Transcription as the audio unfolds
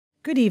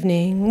Good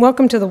evening.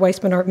 Welcome to the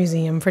Weissman Art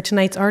Museum for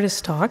tonight's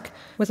artist talk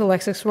with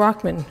Alexis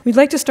Rockman. We'd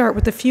like to start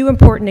with a few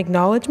important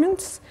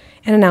acknowledgments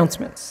and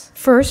announcements.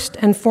 First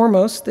and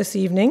foremost this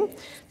evening,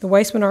 the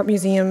Weissman Art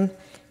Museum,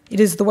 it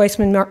is the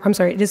Weissman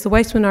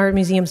Art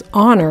Museum's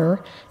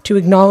honor to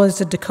acknowledge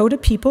the Dakota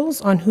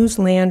peoples on whose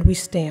land we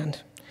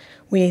stand.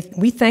 We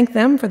thank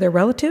them for their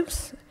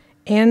relatives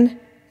and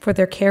for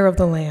their care of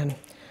the land.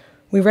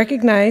 We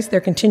recognize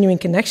their continuing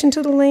connection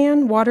to the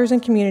land, waters,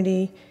 and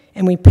community,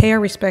 and we pay our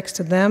respects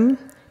to them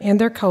and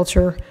their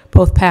culture,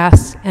 both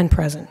past and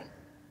present.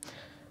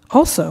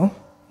 Also,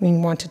 we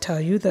want to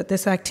tell you that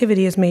this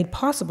activity is made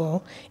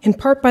possible in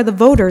part by the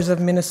voters of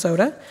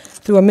Minnesota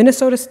through a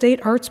Minnesota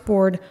State Arts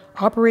Board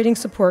operating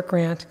support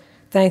grant,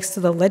 thanks to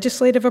the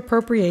legislative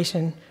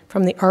appropriation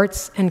from the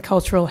Arts and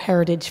Cultural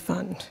Heritage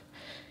Fund,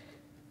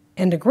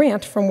 and a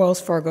grant from Wells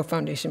Fargo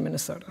Foundation,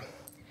 Minnesota.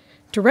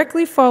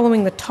 Directly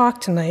following the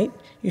talk tonight,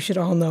 you should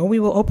all know, we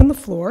will open the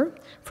floor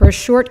for a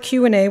short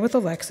Q&A with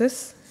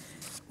Alexis.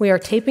 We are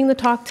taping the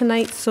talk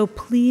tonight, so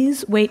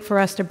please wait for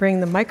us to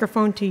bring the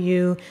microphone to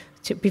you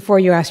before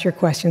you ask your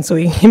question, so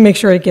we can make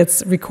sure it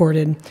gets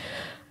recorded.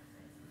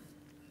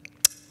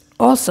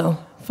 Also,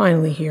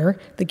 finally here,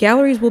 the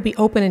galleries will be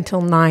open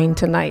until 9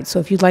 tonight, so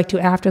if you'd like to,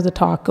 after the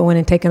talk, go in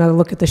and take another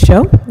look at the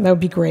show, that would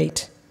be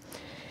great.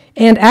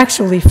 And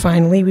actually,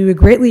 finally, we would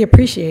greatly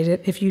appreciate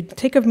it if you'd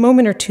take a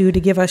moment or two to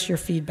give us your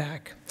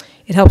feedback.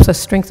 It helps us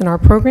strengthen our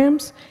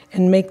programs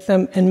and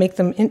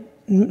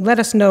let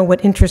us know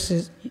what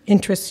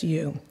interests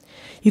you.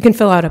 You can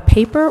fill out a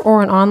paper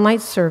or an online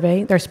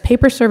survey. There's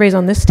paper surveys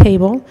on this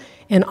table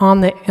and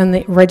on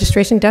the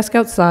registration desk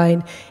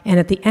outside, and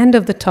at the end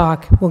of the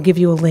talk, we'll give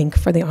you a link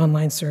for the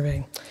online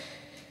survey.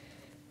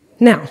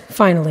 Now,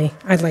 finally,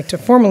 I'd like to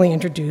properly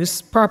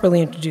introduce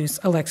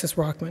Alexis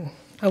Rockman.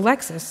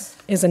 Alexis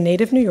is a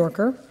native New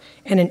Yorker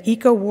and an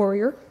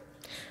eco-warrior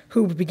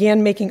who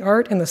began making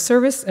art in the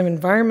service of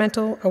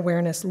environmental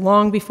awareness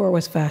long before it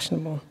was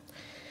fashionable,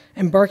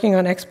 embarking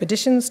on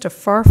expeditions to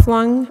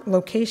far-flung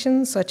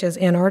locations such as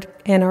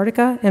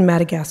Antarctica and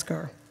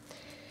Madagascar,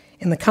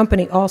 in the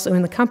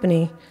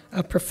company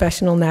of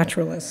professional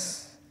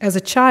naturalists. As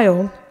a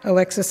child,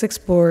 Alexis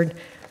explored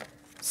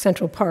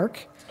Central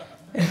Park,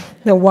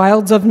 the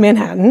wilds of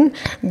Manhattan,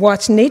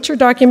 watched nature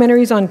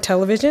documentaries on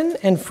television,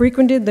 and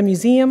frequented the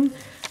Museum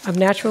of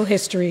Natural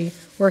History,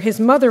 where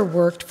his mother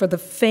worked for the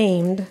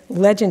famed,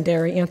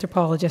 legendary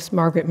anthropologist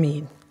Margaret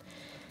Mead.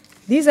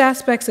 These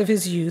aspects of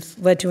his youth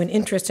led to an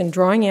interest in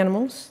drawing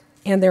animals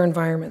and their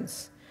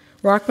environments.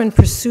 Rockman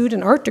pursued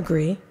an art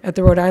degree at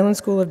the Rhode Island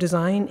School of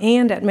Design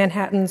and at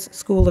Manhattan's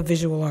School of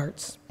Visual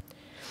Arts.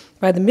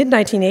 By the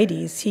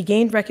mid-1980s, he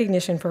gained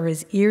recognition for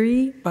his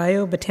eerie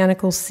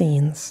biobotanical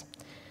scenes.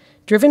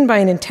 Driven by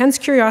an intense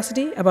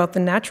curiosity about the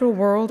natural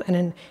world and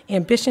an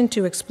ambition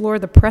to explore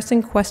the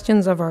pressing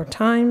questions of our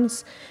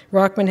times,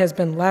 Rockman has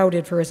been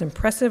lauded for his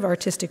impressive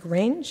artistic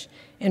range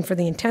and for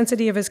the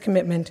intensity of his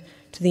commitment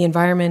to the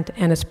environment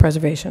and its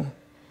preservation.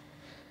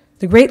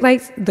 The Great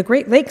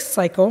Lakes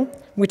Cycle,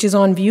 which is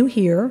on view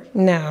here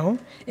now,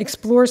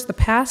 explores the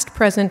past,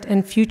 present,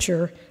 and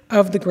future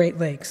of the Great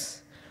Lakes.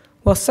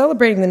 While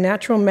celebrating the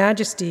natural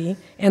majesty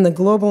and the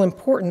global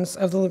importance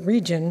of the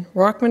region,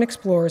 Rockman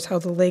explores how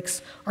the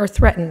lakes are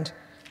threatened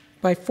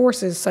by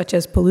forces such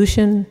as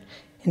pollution,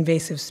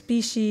 invasive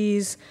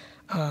species,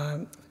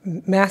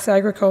 mass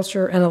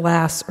agriculture, and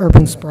alas,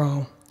 urban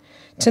sprawl.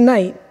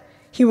 Tonight,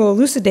 he will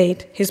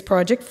elucidate his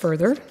project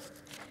further,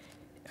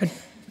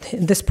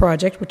 this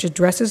project which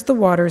addresses the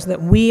waters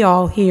that we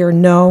all here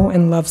know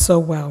and love so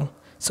well.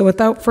 So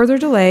without further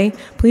delay,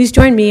 please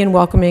join me in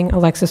welcoming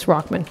Alexis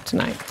Rockman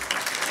tonight.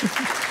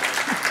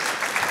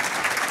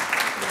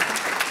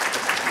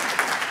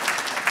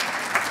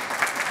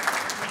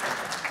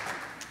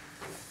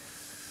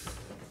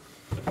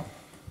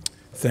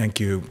 Thank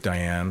you,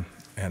 Diane.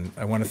 And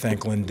I want to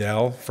thank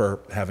Lindell for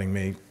having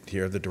me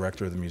here, the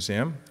director of the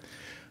museum.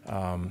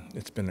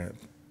 It's been an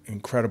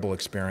incredible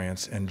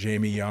experience, and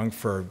Jamie Young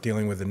for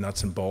dealing with the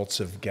nuts and bolts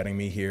of getting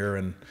me here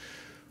and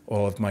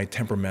all of my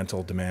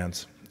temperamental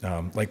demands,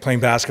 like playing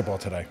basketball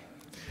today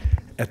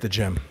at the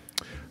gym.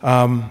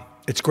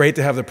 It's great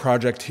to have the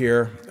project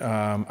here.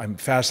 I'm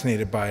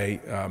fascinated by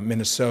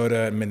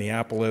Minnesota and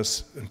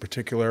Minneapolis in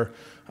particular,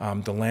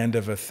 the land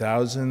of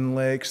 1,000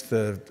 lakes,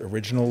 the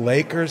original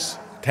Lakers,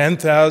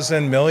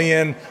 10,000,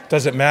 million,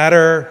 doesn't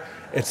matter.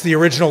 It's the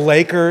original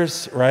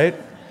Lakers, right?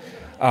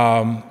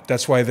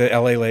 That's why the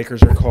LA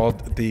Lakers are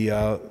called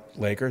the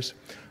Lakers.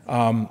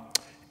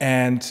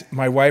 And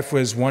my wife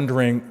was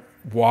wondering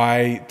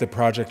why the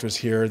project was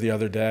here the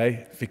other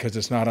day, because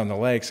it's not on the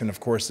lakes. And of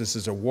course, this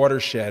is a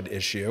watershed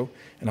issue,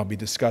 and I'll be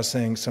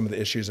discussing some of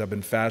the issues I've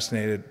been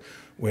fascinated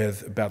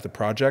with about the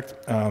project.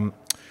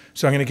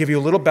 So I'm going to give you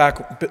a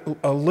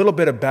little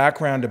bit of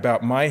background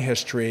about my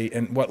history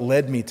and what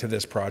led me to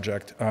this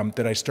project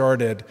that I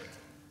started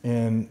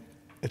in,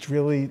 it's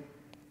really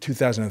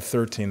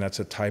 2013, that's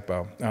a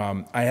typo.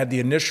 I had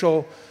the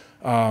initial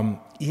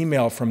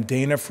email from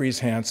Dana Fries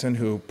Hansen,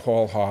 who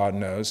Paul Haw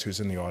knows, who's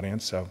in the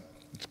audience, so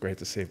it's great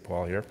to see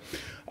Paul here.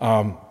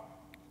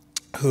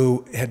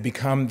 who had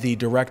become the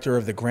director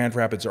of the Grand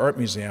Rapids Art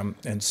Museum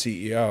and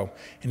CEO,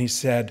 and he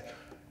said,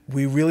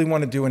 "We really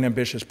want to do an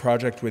ambitious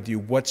project with you.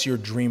 What's your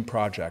dream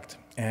project?"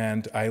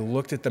 And I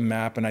looked at the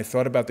map and I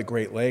thought about the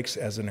Great Lakes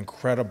as an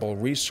incredible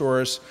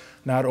resource,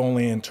 not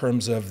only in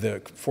terms of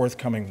the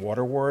forthcoming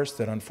water wars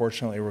that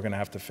unfortunately we're going to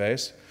have to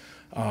face,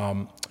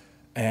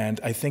 and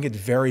I think it's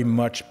very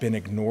much been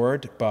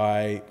ignored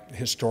by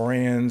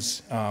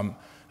historians,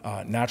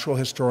 natural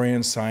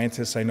historians,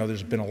 scientists. I know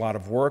there's been a lot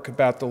of work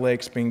about the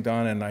lakes being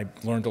done, and I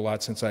learned a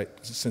lot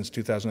since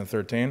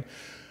 2013.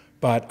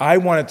 But I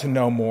wanted to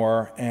know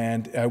more,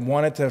 and I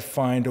wanted to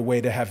find a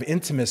way to have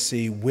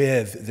intimacy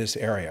with this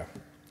area.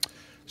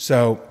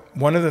 So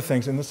one of the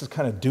things, and this is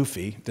kind of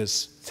doofy,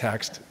 this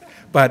text,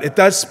 but it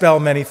does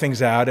spell many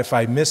things out. If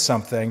I miss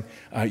something,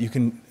 you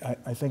can,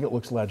 I think it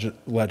looks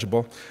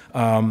legible.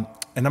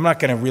 And I'm not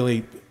going to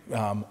really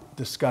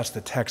discuss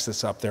the text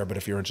that's up there, but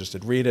if you're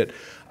interested, read it.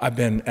 I've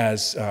been,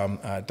 as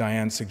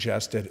Diane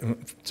suggested,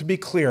 to be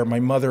clear,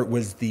 my mother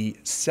was the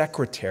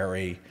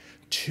secretary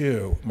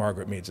to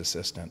Margaret Mead's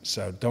assistant,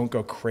 so don't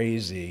go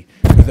crazy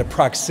with the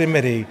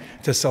proximity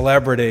to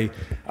celebrity.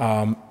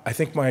 I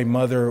think my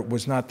mother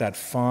was not that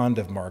fond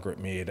of Margaret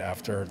Mead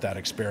after that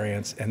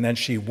experience, and then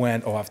she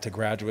went off to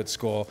graduate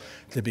school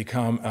to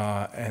become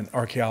an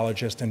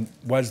archaeologist and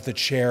was the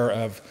chair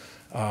of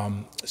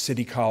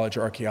City College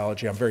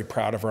Archaeology. I'm very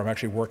proud of her. I'm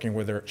actually working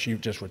with her. She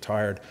just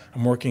retired.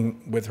 I'm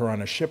working with her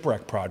on a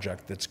shipwreck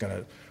project that's going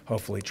to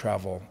hopefully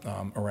travel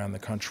around the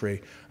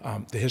country,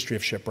 the history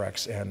of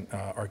shipwrecks and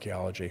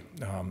archaeology,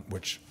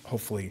 which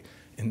hopefully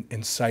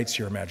incites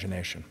your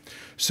imagination.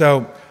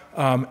 So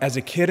as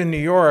a kid in New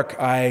York,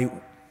 an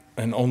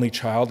only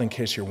child, in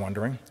case you're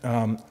wondering,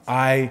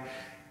 I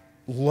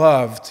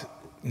loved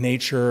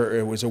nature.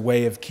 It was a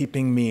way of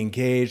keeping me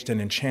engaged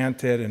and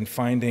enchanted and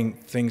finding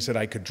things that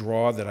I could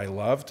draw that I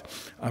loved.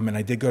 And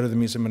I did go to the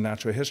Museum of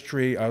Natural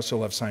History. I also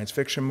love science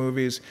fiction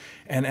movies.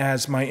 And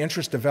as my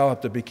interest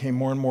developed, I became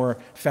more and more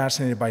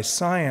fascinated by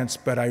science,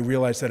 but I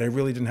realized that I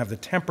really didn't have the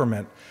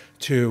temperament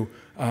to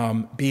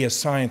be a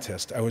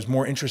scientist. I was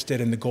more interested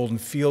in the Golden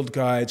Field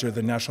Guides or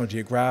the National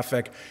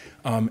Geographic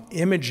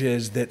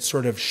images that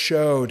sort of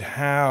showed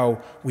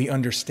how we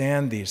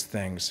understand these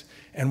things.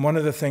 And one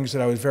of the things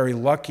that I was very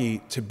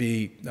lucky to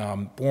be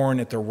born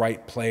at the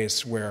right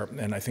place where,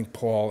 and I think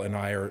Paul and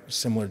I are a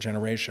similar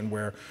generation,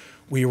 where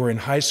we were in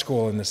high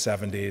school in the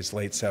 70s,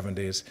 late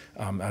 70s.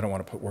 I don't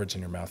want to put words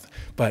in your mouth.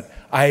 But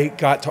I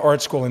got to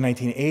art school in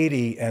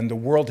 1980, and the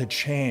world had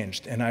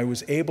changed. And I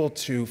was able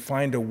to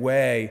find a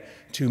way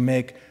to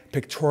make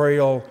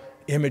pictorial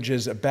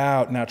images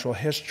about natural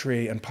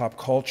history and pop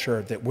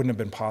culture that wouldn't have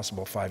been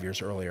possible 5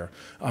 years earlier.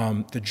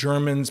 The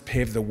Germans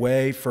paved the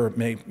way for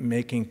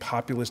making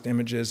populist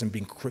images and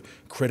being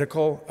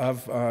critical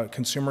of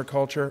consumer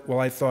culture. Well,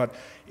 I thought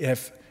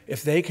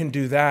if they can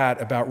do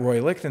that about Roy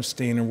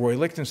Lichtenstein, and Roy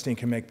Lichtenstein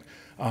can make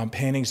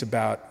paintings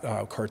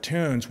about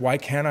cartoons, why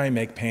can't I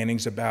make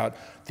paintings about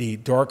the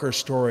darker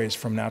stories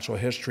from natural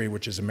history,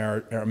 which is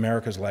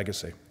America's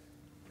legacy?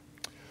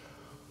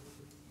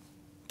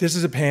 This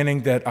is a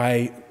painting that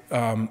I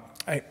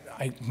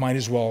might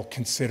as well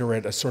consider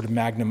it a sort of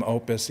magnum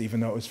opus, even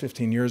though it was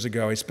 15 years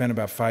ago. I spent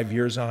about 5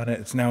 years on it.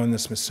 It's now in the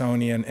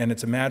Smithsonian, and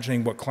it's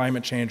imagining what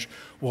climate change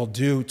will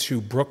do to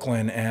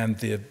Brooklyn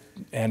and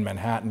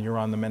Manhattan. You're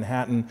on the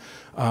Manhattan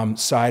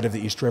side of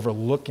the East River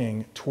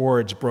looking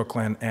towards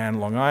Brooklyn and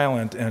Long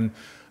Island, and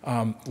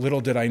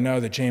little did I know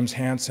that James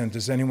Hansen,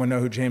 does anyone know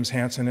who James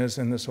Hansen is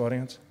in this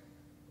audience?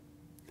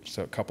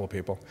 So a couple of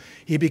people.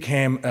 He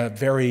became a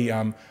very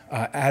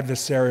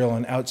adversarial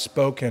and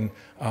outspoken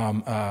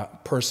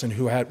person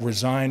who had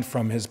resigned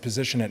from his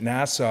position at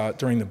NASA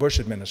during the Bush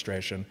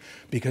administration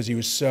because he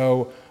was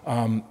so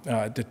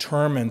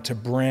determined to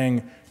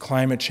bring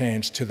climate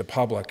change to the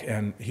public,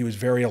 and he was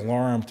very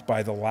alarmed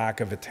by the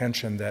lack of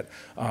attention that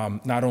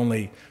not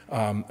only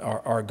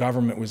our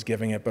government was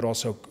giving it, but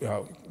also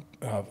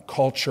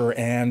culture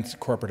and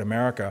corporate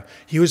America.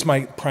 He was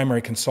my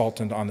primary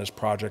consultant on this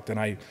project, and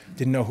I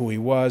didn't know who he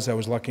was. I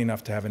was lucky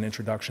enough to have an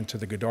introduction to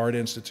the Goddard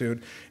Institute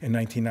in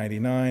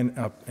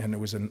 1999, and it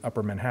was in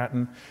Upper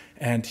Manhattan.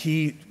 And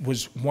he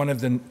was one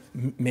of the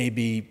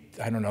maybe,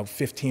 I don't know,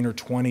 15 or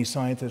 20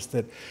 scientists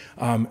that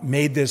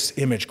made this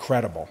image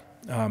credible.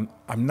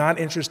 I'm not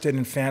interested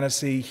in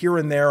fantasy. Here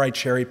and there, I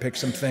cherry pick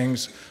some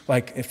things,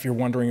 like if you're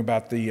wondering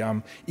about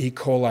the E.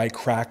 coli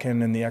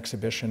kraken in the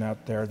exhibition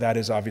out there, that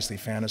is obviously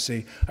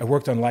fantasy. I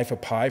worked on Life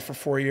of Pi for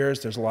 4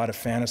 years. There's a lot of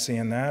fantasy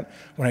in that.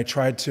 When I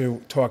tried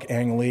to talk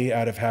Ang Lee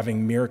out of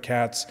having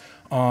meerkats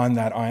on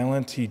that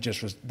island, he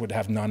just would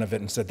have none of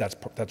it and said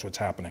that's what's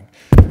happening.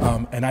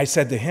 And I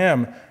said to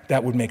him,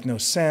 that would make no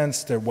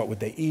sense. What would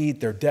they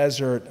eat? They're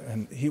desert.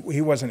 And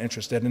he wasn't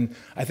interested. And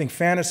I think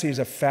fantasy is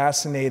a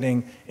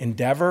fascinating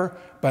endeavor,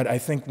 but I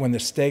think when the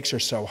stakes are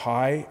so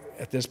high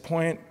at this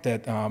point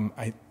that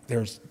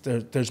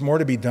there's more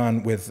to be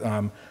done with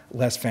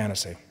less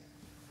fantasy.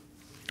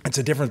 It's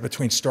a difference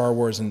between Star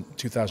Wars and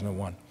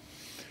 2001.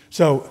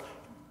 So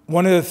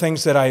One of the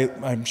things that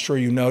I'm sure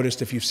you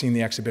noticed if you've seen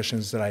the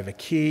exhibitions that I have a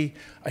key.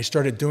 I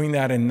started doing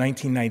that in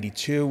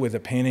 1992 with a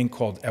painting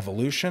called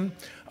Evolution.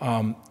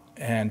 I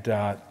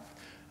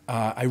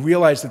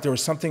realized that there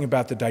was something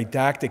about the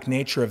didactic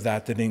nature of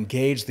that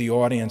engaged the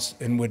audience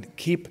and would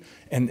keep,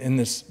 in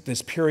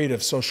this period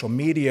of social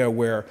media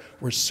where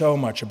we're so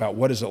much about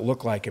what does it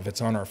look like if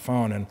it's on our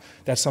phone, and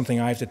that's something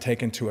I have to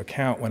take into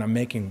account when I'm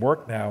making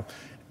work now.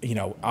 You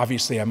know,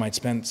 obviously I might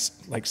spend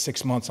like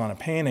 6 months on a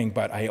painting,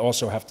 but I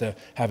also have to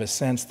have a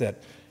sense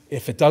that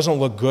if it doesn't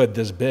look good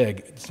this big,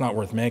 it's not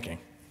worth making,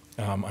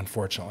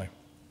 unfortunately.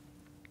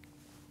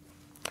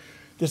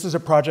 This is a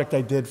project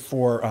I did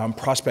for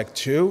Prospect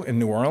 2 in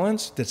New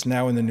Orleans that's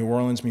now in the New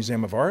Orleans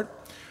Museum of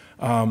Art.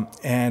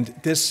 And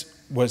this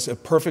was a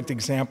perfect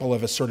example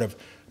of a sort of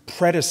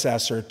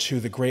predecessor to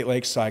the Great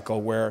Lakes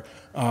cycle where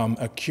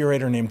a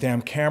curator named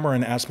Dan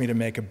Cameron asked me to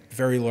make a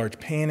very large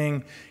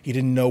painting. He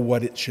didn't know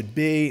what it should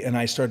be, and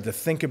I started to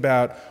think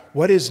about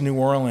what is New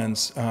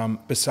Orleans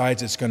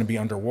besides it's going to be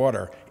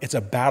underwater. It's a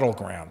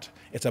battleground.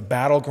 It's a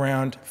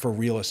battleground for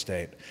real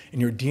estate.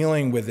 And you're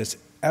dealing with this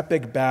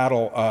epic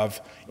battle of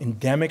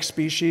endemic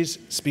species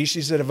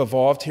that have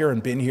evolved here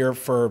and been here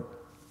for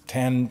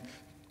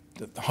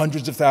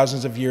hundreds of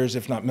thousands of years,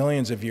 if not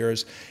millions of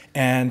years,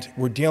 and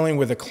we're dealing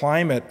with a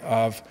climate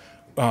of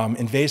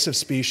invasive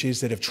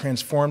species that have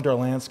transformed our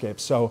landscape.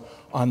 So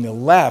on the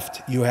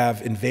left, you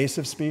have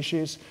invasive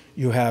species.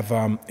 You have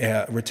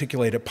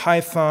reticulated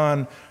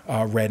python,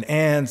 red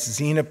ants,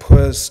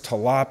 xenopus,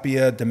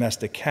 tilapia,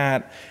 domestic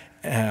cat,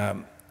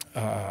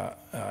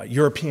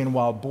 European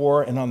wild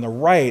boar, and on the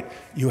right,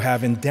 you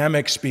have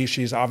endemic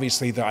species.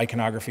 Obviously, the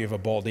iconography of a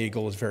bald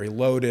eagle is very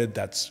loaded.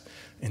 That's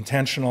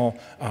intentional.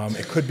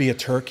 It could be a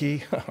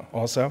turkey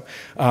also,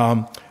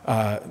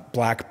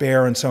 black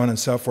bear, and so on and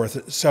so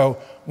forth.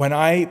 So when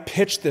I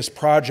pitched this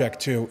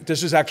project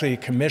this was actually a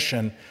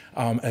commission,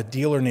 a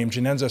dealer named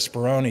Genenzo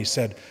Speroni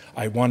said,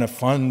 I want to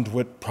fund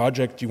what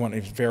project you want.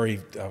 He's very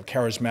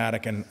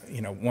charismatic and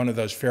one of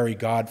those fairy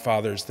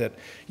godfathers that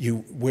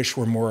you wish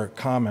were more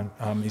common.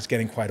 He's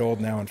getting quite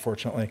old now,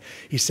 unfortunately.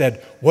 He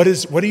said, what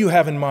do you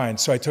have in mind?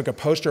 So I took a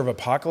poster of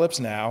Apocalypse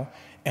Now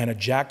and a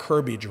Jack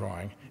Kirby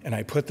drawing, and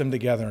I put them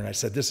together, and I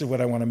said, this is what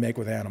I want to make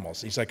with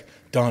animals. He's like,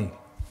 done.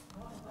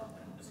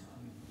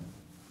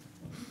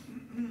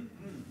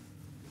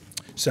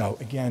 So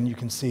again, you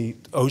can see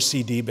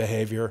OCD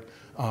behavior.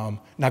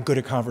 Not good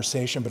at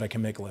conversation, but I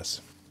can make lists.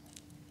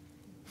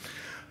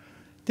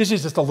 This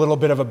is just a little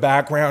bit of a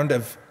background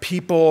of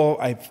people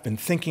I've been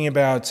thinking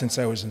about since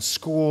I was in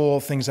school,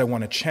 things I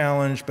want to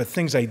challenge, but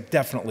things I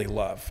definitely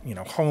love.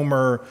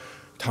 Homer,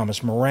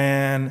 Thomas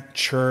Moran,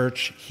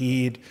 Church,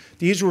 Heed.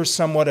 These were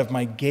somewhat of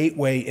my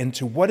gateway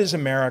into what is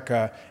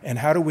America and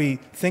how do we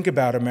think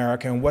about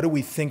America and what do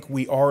we think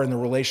we are in the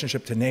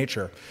relationship to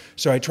nature.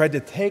 So I tried to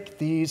take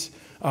these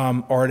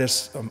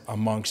artists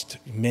amongst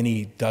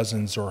many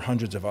dozens or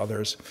hundreds of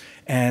others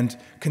and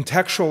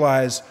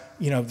contextualize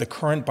the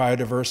current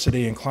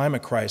biodiversity and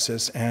climate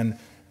crisis and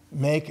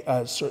make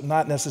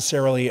not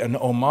necessarily an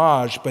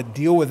homage, but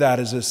deal with that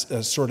as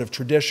a sort of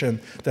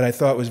tradition that I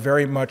thought was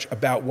very much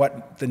about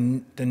what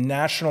the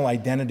national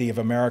identity of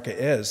America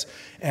is.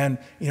 And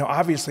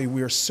obviously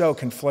we are so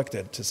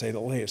conflicted, to say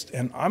the least,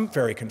 and I'm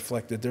very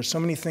conflicted. There's so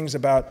many things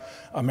about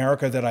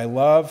America that I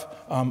love.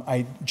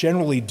 I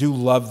generally do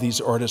love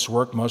these artists'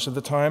 work most of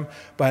the time,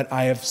 but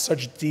I have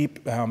such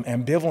deep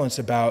ambivalence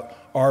about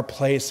our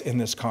place in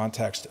this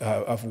context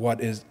of what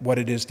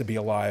it is to be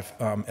alive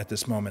at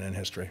this moment in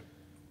history.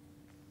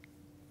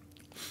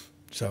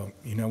 So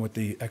you know what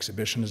the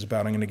exhibition is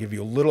about. I'm going to give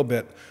you a little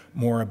bit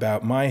more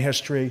about my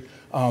history.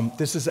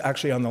 This is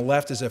actually on the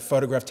left is a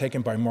photograph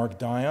taken by Mark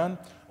Dion,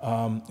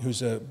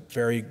 who's a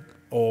very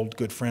old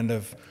good friend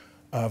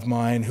of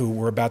mine who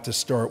we're about to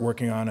start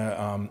working on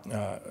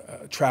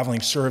a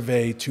traveling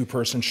survey,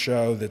 two-person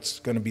show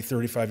that's going to be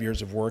 35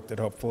 years of work that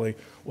hopefully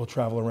will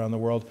travel around the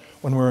world.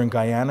 When we were in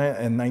Guyana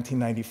in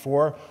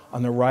 1994,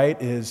 on the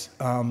right is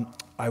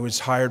I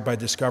was hired by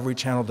Discovery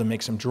Channel to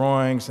make some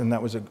drawings, and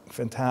that was a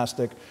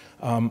fantastic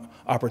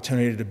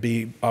opportunity to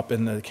be up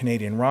in the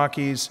Canadian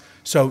Rockies.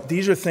 So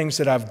these are things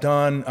that I've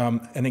done,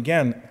 and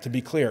again, to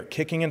be clear,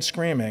 kicking and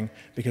screaming,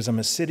 because I'm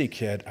a city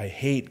kid. I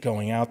hate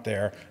going out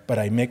there, but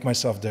I make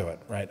myself do it,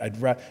 right?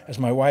 As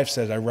my wife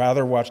says, I'd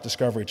rather watch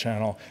Discovery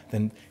Channel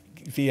than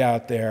be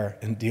out there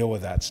and deal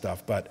with that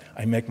stuff, but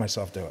I make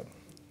myself do it.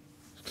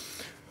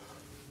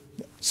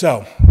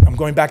 So I'm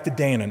going back to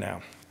Dana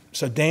now.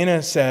 So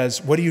Dana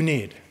says, what do you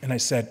need? And I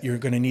said, you're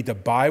going to need to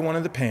buy one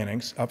of the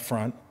paintings up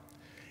front,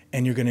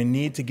 and you're going to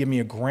need to give me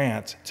a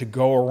grant to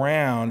go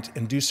around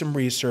and do some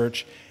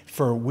research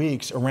for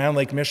weeks around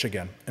Lake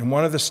Michigan. And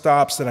one of the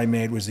stops that I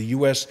made was the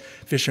U.S.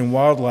 Fish and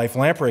Wildlife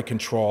Lamprey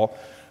Control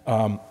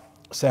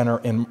Center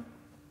in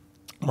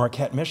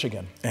Marquette,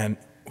 Michigan. And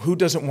who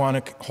doesn't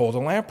want to hold a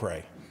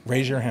lamprey?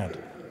 Raise your hand.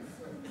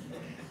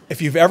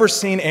 If you've ever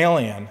seen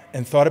Alien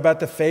and thought about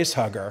the face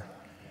hugger,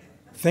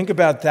 think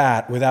about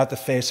that without the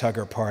face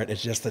hugger part.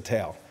 It's just the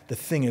tail. The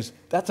thing is,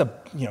 that's a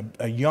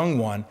young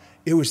one.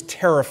 It was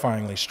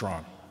terrifyingly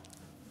strong.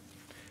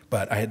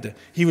 But I had to,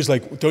 he was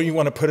like, don't you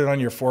want to put it on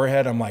your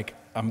forehead? I'm like,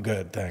 I'm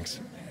good, thanks.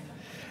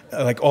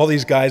 Like all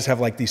these guys have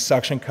like these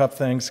suction cup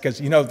things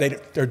because, you know,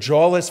 they're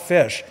jawless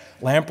fish.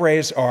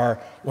 Lampreys are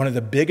one of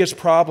the biggest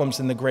problems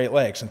in the Great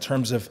Lakes in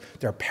terms of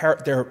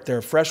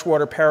their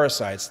freshwater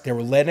parasites. They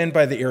were let in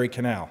by the Erie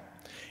Canal.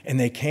 And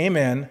they came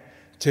in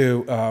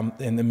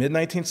in the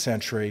mid-19th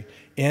century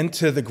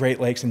into the Great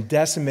Lakes and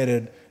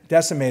decimated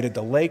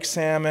the lake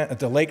salmon,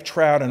 the lake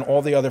trout, and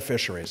all the other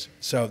fisheries.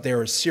 So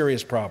they're a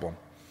serious problem.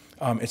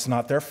 It's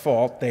not their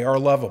fault. They are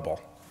lovable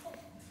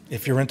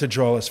if you're into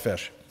jawless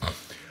fish.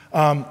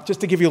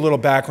 Just to give you a little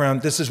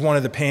background, this is one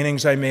of the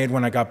paintings I made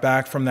when I got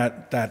back from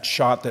that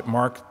shot that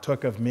Mark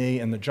took of me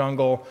in the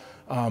jungle.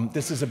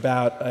 This is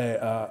about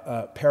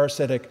a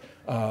parasitic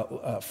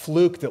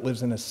fluke that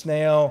lives in a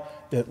snail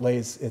that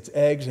lays its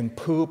eggs in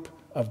poop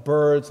of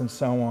birds and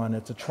so on.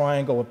 It's a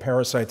triangle of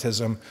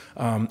parasitism,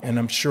 and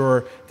I'm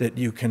sure that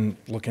you can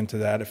look into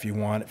that if you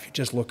want. If you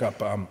just look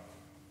up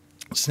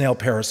snail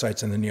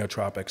parasites in the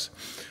neotropics.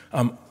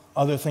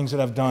 Other things that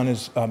I've done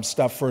is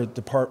stuff for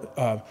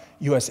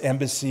U.S.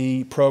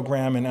 Embassy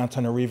program in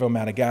Antananarivo,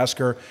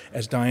 Madagascar.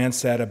 As Diane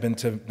said, I've been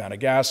to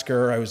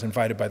Madagascar. I was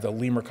invited by the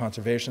Lemur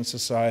Conservation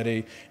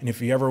Society. And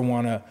if you ever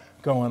want to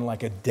go on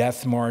like a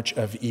death march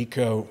of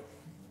eco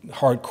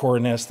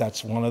hardcoreness,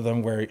 that's one of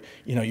them, where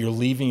you're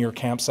leaving your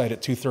campsite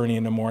at 2:30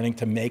 in the morning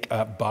to make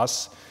a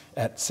bus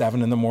at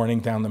 7 in the morning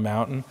down the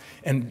mountain.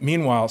 And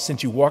meanwhile,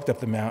 since you walked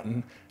up the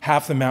mountain,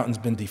 half the mountain's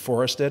been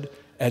deforested.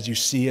 As you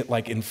see it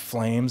like in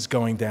flames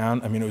going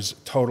down, I mean, it was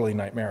totally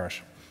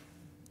nightmarish.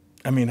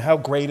 I mean, how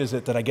great is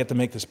it that I get to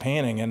make this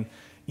painting and,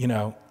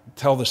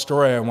 tell the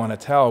story I want to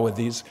tell with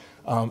these,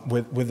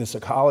 with this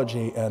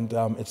ecology, and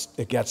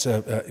it gets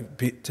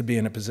to be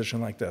in a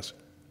position like this.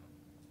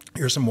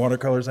 Here's some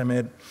watercolors I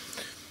made.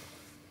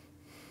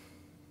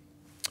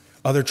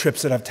 Other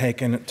trips that I've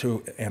taken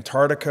to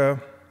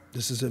Antarctica.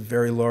 This is a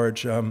very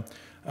large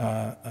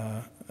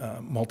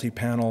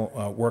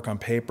multi-panel work on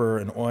paper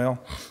and oil.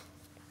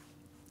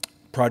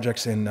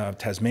 Projects in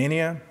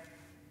Tasmania.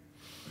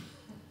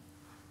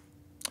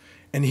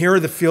 And here are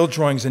the field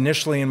drawings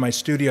initially in my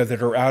studio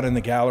that are out in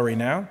the gallery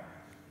now,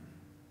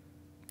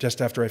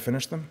 just after I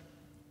finished them.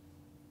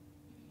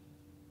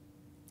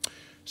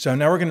 So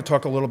now we're going to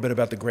talk a little bit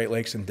about the Great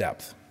Lakes in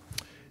depth.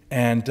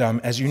 And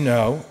as you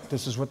know,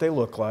 this is what they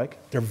look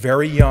like. They're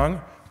very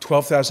young,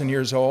 12,000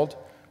 years old.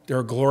 They're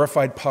a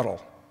glorified puddle,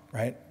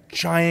 right?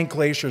 Giant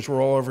glaciers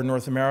were all over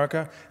North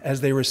America. As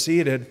they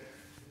receded,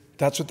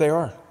 that's what they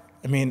are.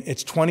 I mean,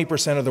 it's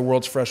 20% of the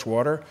world's fresh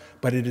water,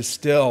 but it is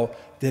still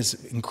this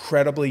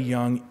incredibly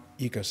young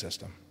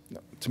ecosystem.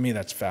 To me,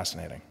 that's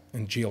fascinating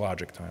in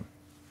geologic time.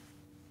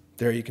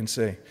 There you can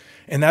see.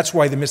 And that's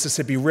why the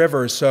Mississippi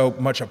River is so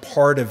much a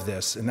part of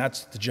this, and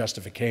that's the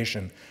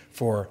justification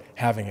for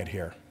having it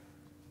here.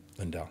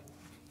 Lindell.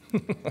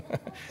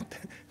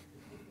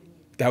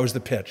 That was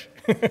the pitch.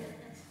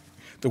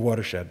 The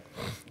watershed.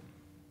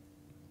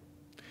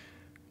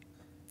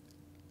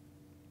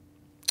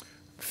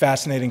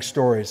 Fascinating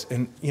stories,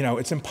 and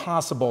it's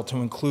impossible to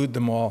include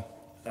them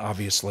all,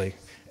 obviously.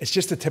 It's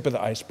just the tip of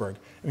the iceberg.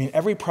 I mean,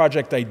 every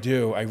project I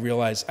do, I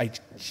realize I'm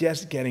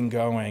just getting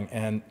going,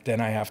 and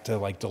then I have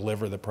to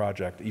deliver the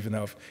project, even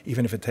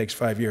if it takes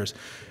 5 years.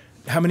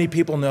 How many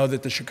people know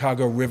that the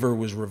Chicago River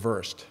was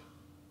reversed?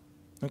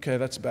 Okay,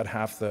 that's about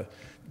half the.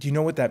 Do you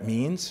know what that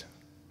means?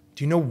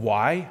 Do you know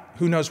why?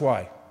 Who knows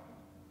why?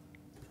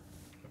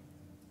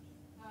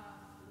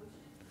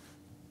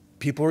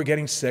 People were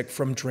getting sick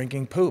from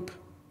drinking poop.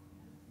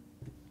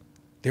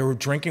 They were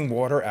drinking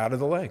water out of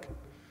the lake.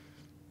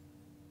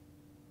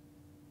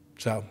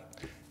 So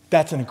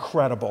that's an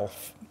incredible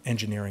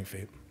engineering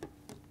feat.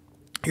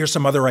 Here's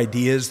some other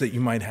ideas that you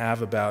might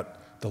have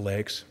about the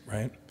lakes,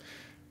 right?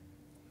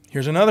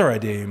 Here's another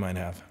idea you might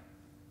have.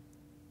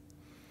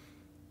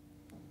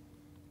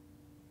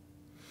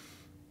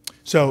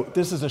 So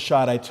this is a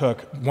shot I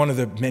took, one of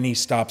the many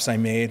stops I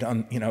made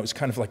on, it was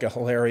kind of like a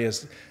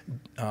hilarious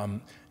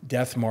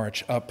death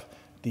march up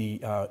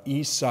the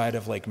east side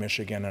of Lake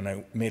Michigan, and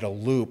I made a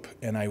loop,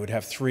 and I would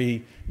have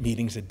 3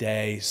 meetings a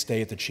day,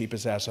 stay at the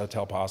cheapest ass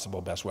hotel possible,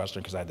 Best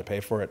Western, because I had to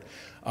pay for it.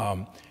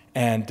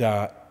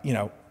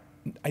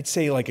 I'd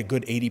say like a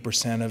good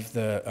 80% of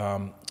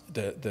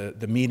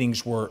the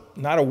meetings were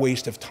not a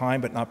waste of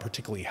time, but not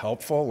particularly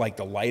helpful, like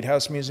the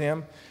Lighthouse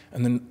Museum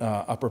and the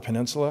Upper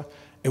Peninsula.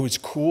 It was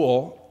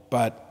cool,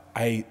 but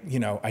I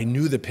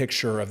knew the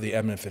picture of the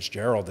Edmund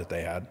Fitzgerald that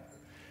they had.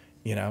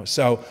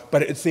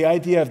 But it's the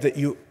idea of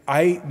that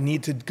I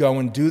need to go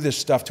and do this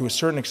stuff to a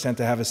certain extent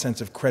to have a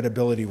sense of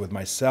credibility with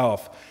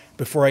myself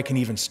before I can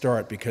even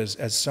start, because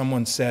as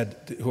someone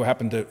said, who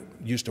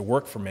used to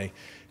work for me,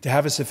 to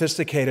have a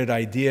sophisticated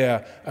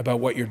idea about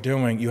what you're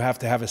doing, you have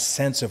to have a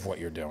sense of what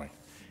you're doing.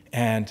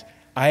 And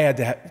I had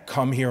to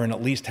come here and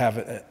at least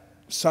have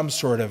some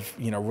sort of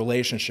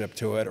relationship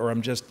to it, or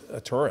I'm just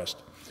a tourist.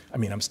 I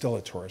mean, I'm still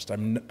a tourist.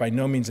 I'm by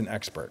no means an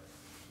expert.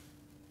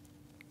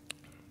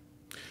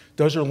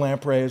 Those are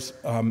lampreys,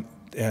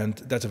 and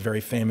that's a very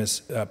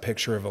famous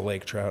picture of a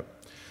lake trout.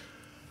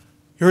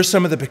 Here are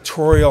some of the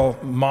pictorial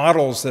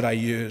models that I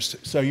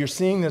used. So you're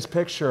seeing this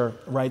picture,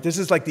 right? This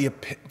is like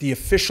the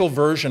official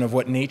version of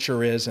what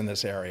nature is in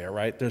this area,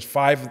 right? There's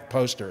 5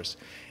 posters.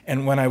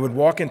 And when I would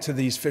walk into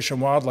these fish and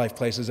wildlife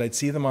places, I'd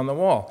see them on the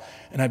wall.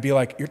 And I'd be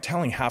like, you're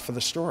telling half of the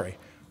story.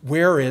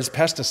 Where is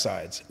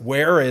pesticides?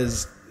 Where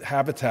is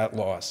habitat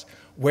loss?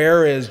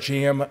 Where is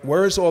GM?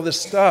 Where is all this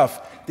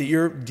stuff that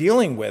you're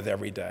dealing with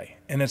every day?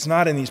 And it's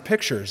not in these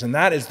pictures. And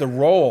that is the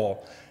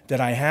role that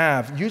I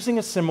have, using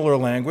a similar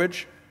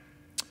language.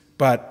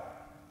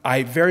 But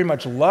I very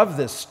much love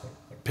this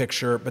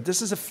picture, but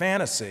this is a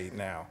fantasy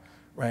now,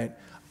 right?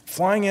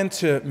 Flying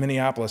into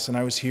Minneapolis, and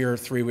I was here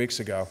 3 weeks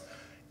ago,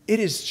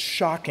 it is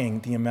shocking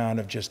the amount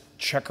of just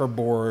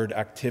checkerboard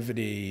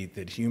activity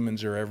that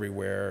humans are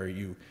everywhere.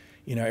 You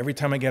know, every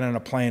time I get on a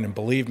plane, and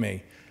believe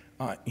me,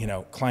 you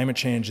know, climate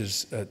change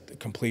is a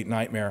complete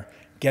nightmare.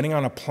 Getting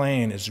on a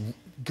plane is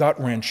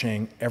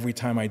gut-wrenching every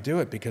time I do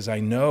it because I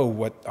know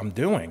what I'm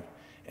doing,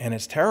 and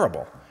it's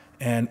terrible.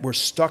 And we're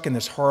stuck in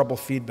this horrible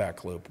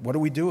feedback loop. What do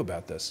we do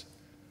about this,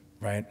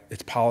 right?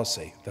 It's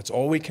policy. That's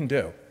all we can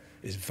do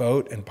is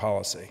vote and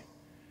policy.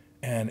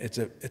 And it's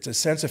a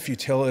sense of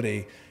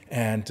futility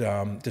and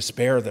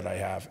despair that I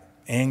have.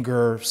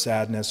 Anger,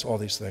 sadness, all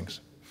these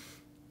things.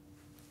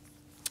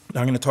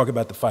 Now I'm going to talk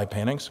about the 5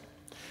 paintings.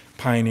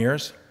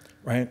 Pioneers,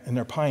 right? And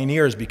they're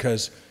pioneers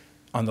because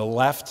on the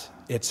left,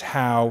 it's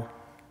how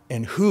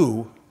and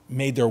who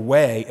made their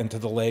way into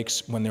the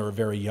lakes when they were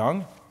very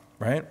young,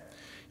 right?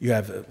 You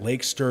have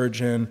lake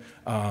sturgeon,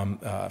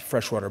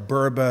 freshwater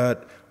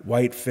burbot,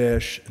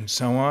 whitefish, and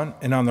so on.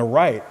 And on the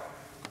right,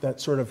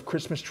 that sort of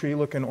Christmas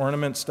tree-looking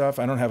ornament stuff,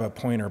 I don't have a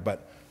pointer,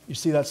 but you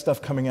see that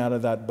stuff coming out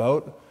of that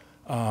boat,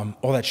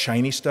 all that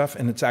shiny stuff,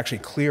 and it's actually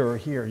clearer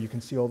here. You can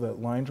see all the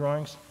line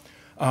drawings.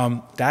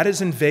 That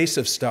is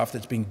invasive stuff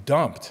that's being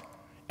dumped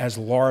as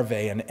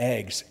larvae and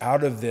eggs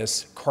out of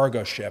this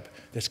cargo ship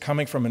that's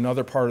coming from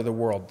another part of the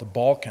world, the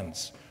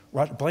Balkans.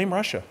 Blame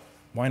Russia.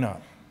 Why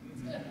not?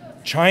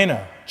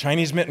 China,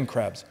 Chinese mitten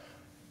crabs.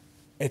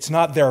 It's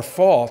not their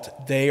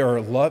fault. They're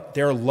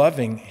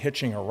loving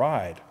hitching a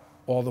ride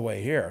all the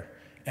way here.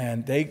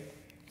 And they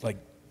like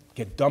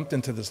get dumped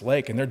into this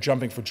lake and they're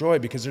jumping for joy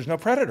because there's no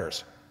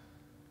predators.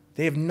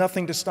 They have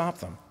nothing to stop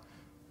them.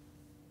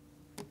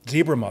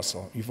 Zebra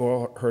mussel, you've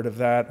all heard of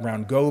that,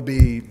 round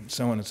goby,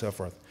 so on and so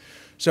forth.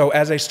 So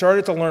as I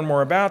started to learn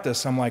more about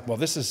this, I'm like, well,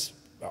 this is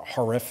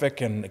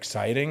horrific and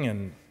exciting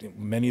and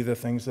many of the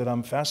things that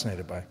I'm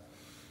fascinated by.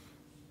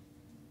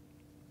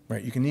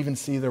 Right, you can even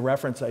see the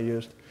reference I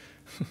used.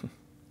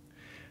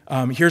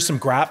 Here's some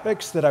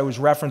graphics that I was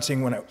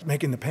referencing when I was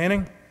making the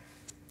painting.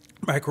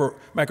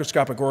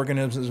 Microscopic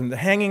organisms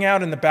hanging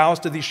out in the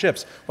ballast of these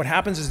ships. What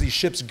happens is these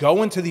ships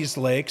go into these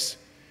lakes,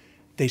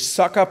 they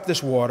suck up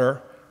this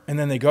water, and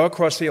then they go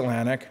across the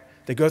Atlantic,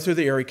 they go through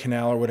the Erie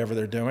Canal or whatever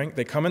they're doing,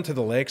 they come into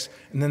the lakes,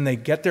 and then they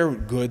get their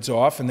goods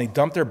off and they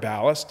dump their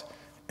ballast,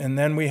 and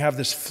then we have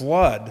this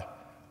flood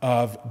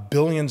of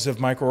billions of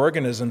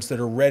microorganisms that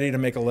are ready to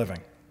make a living.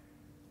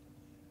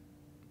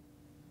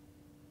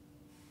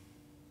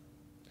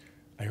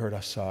 I heard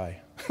a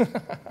sigh.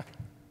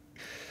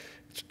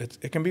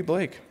 It can be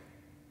bleak.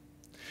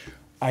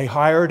 I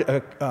hired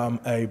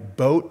a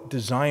boat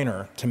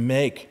designer to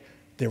make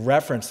the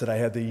reference that I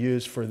had to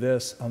use for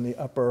this on the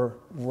upper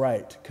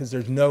right, because I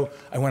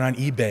went on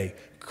eBay,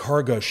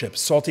 cargo ship,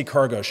 salty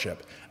cargo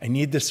ship. I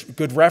need this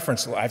good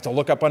reference. I have to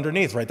look up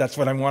underneath, right? That's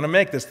what I want to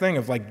make, this thing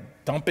of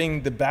like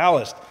dumping the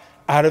ballast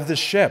out of the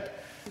ship.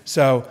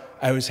 So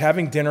I was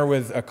having dinner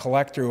with a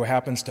collector who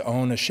happens to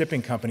own a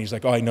shipping company. He's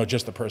like, oh, I know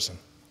just the person.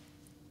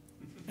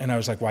 And I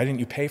was like, why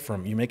didn't you pay for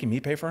him? Are you making me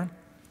pay for him?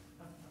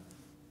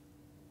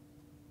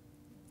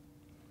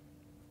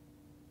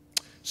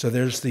 So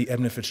there's the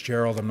Edmund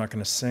Fitzgerald. I'm not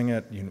going to sing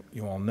it.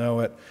 You all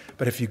know it.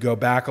 But if you go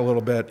back a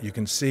little bit, you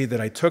can see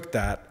that I took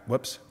that,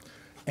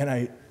 and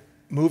I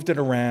moved it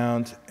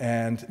around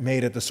and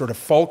made it the sort of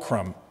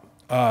fulcrum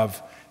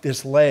of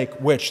this lake,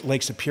 which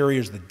Lake Superior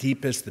is the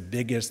deepest, the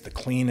biggest, the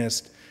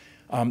cleanest.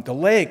 The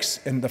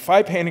lakes, and the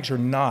 5 paintings are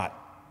not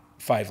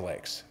 5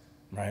 lakes,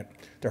 right?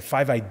 There are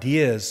 5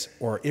 ideas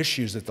or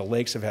issues that the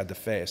lakes have had to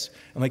face.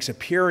 And Lake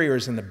Superior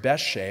is in the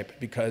best shape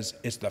because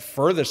it's the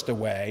furthest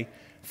away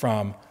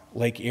from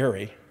Lake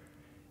Erie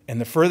and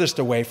the furthest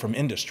away from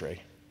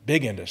industry,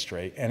 big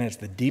industry, and it's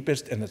the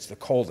deepest and it's the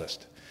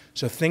coldest.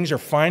 So things are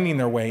finding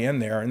their way in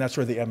there, and that's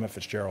where the Edmund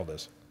Fitzgerald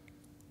is.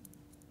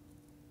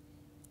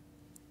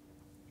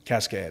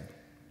 Cascade.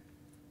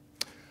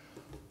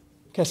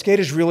 Cascade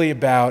is really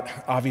about,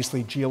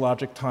 obviously,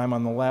 geologic time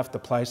on the left, the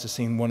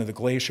Pleistocene, one of the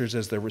glaciers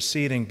as they're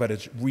receding, but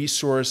it's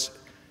resource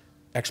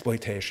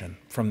exploitation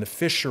from the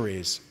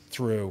fisheries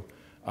through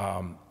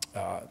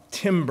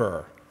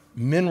timber,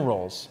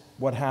 minerals,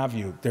 what have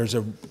you. There's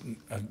a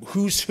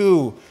who's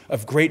who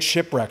of great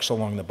shipwrecks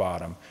along the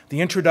bottom. The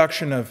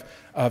introduction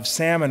of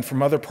salmon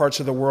from other parts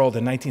of the world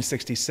in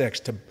 1966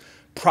 to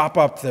prop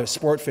up the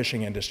sport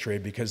fishing industry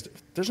because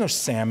there's no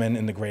salmon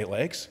in the Great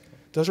Lakes.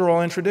 Those are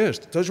all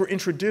introduced. Those were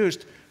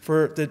introduced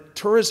for the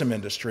tourism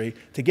industry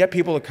to get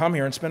people to come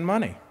here and spend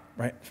money.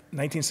 right?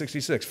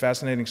 1966,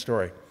 fascinating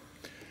story.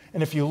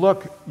 And if you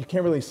look, you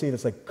can't really see it.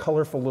 It's like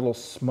colorful little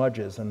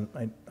smudges. And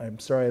I'm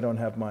sorry I don't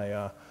have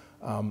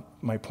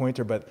my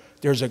pointer, but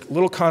there's a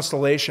little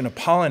constellation of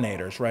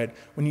pollinators, right?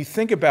 When you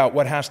think about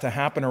what has to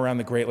happen around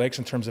the Great Lakes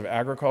in terms of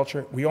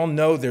agriculture, we all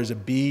know there's a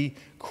bee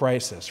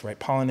crisis, right?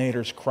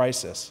 Pollinators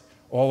crisis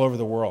all over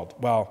the world.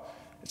 Well,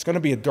 it's going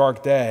to be a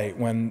dark day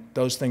when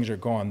those things are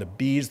gone, the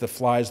bees, the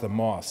flies, the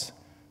moths.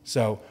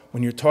 So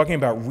when you're talking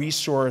about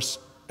resource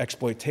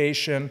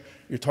exploitation,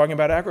 you're talking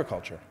about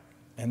agriculture.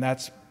 And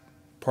that's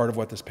part of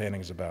what this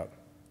painting is about.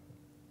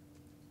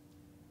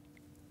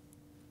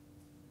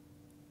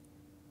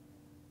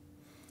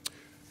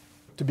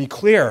 To be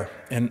clear,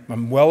 and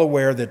I'm well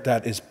aware that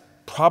that is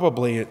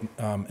probably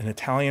an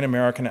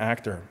Italian-American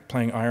actor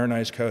playing Iron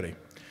Eyes Cody.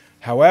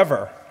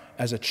 However,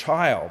 as a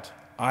child,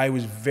 I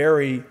was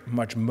very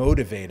much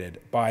motivated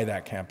by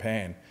that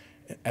campaign.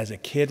 As a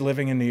kid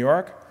living in New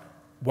York,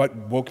 what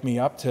woke me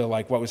up to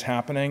like what was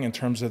happening in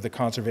terms of the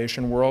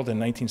conservation world in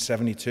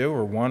 1972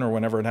 or 1 or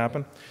whenever it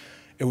happened,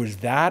 it was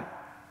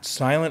that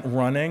silent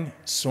running,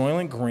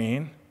 Soylent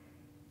Green.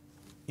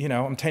 You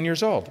know, I'm 10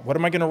 years old. What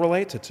am I going to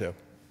relate it to?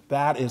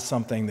 That is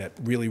something that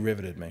really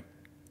riveted me.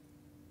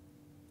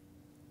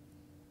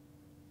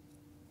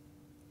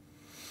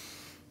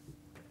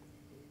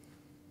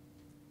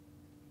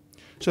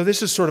 So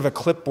this is sort of a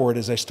clipboard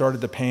as I started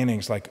the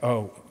paintings, like,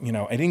 oh, you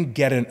know, I didn't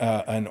get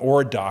an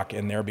ore dock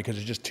in there because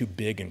it's just too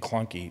big and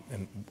clunky,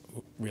 and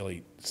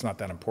really, it's not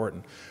that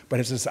important. But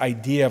it's this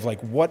idea of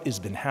like, what has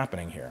been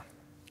happening here?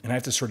 And I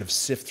have to sort of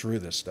sift through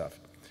this stuff.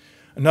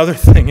 Another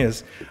thing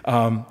is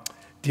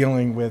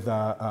dealing with,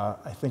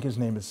 I think his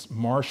name is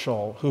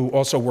Marshall, who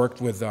also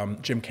worked with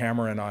Jim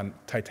Cameron on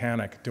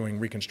Titanic, doing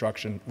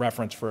reconstruction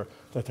reference for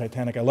the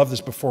Titanic. I love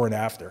this before and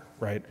after,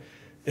 right?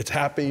 It's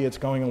happy, it's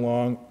going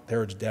along,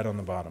 there it's dead on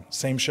the bottom.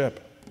 Same ship.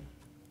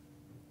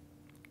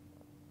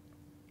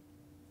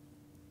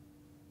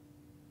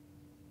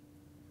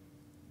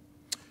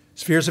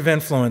 Spheres of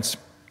influence.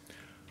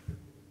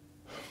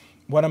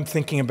 What I'm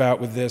thinking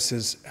about with this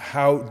is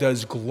how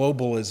does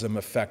globalism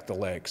affect the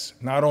lakes?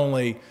 Not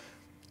only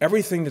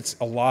everything that's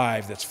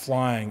alive, that's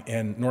flying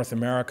in North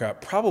America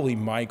probably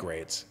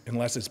migrates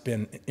unless it's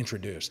been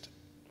introduced.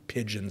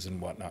 Pigeons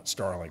and whatnot,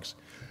 starlings.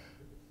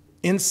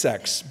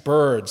 Insects,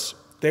 birds,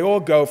 they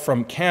all go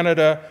from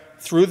Canada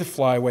through the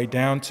flyway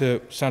down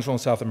to Central and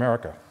South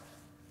America.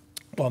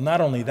 Well, not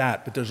only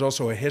that, but there's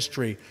also a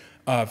history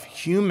of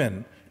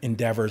human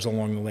endeavors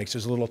along the lakes.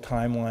 There's a little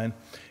timeline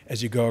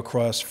as you go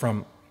across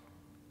from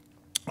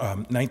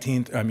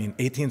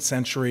 18th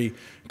century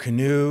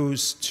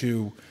canoes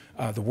to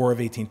the War of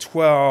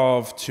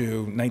 1812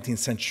 to 19th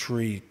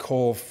century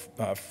coal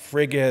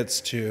frigates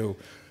to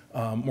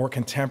more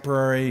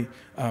contemporary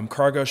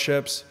cargo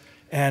ships.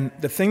 And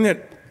the thing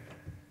that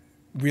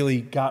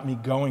really got me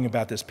going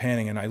about this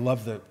painting, and I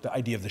love the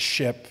idea of the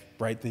ship,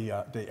 right, the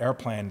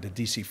airplane, the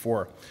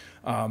DC-4,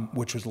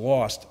 which was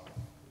lost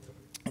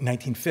in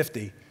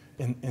 1950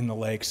 in the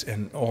lakes,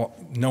 and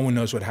no one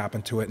knows what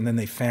happened to it. And then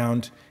they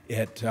found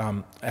it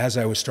as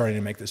I was starting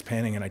to make this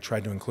painting, and I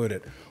tried to include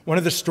it. One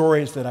of the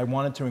stories that I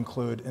wanted to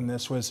include in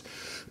this was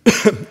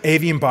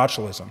avian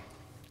botulism,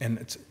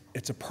 and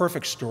it's a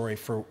perfect story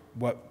for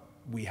what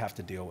we have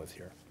to deal with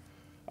here.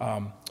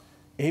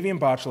 Avian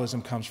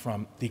botulism comes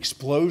from the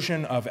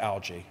explosion of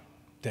algae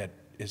that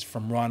is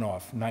from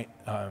runoff,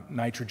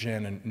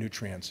 nitrogen and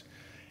nutrients.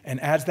 And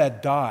as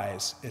that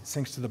dies, it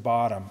sinks to the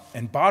bottom,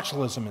 and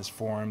botulism is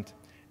formed,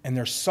 and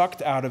they're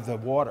sucked out of the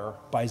water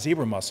by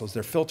zebra mussels.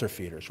 They're filter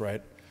feeders,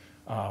 right?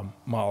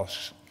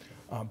 Mollusks,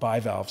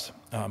 bivalves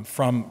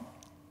from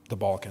the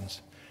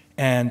Balkans.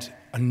 And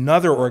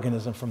another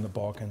organism from the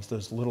Balkans,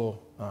 those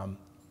little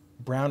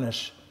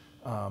brownish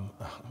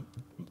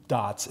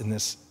dots in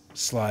this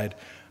slide,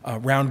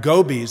 round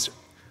gobies,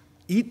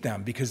 eat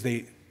them because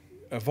they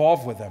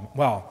evolve with them.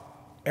 Well,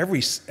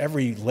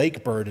 every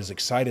lake bird is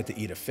excited to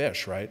eat a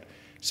fish, right?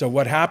 So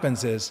what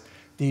happens is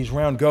these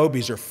round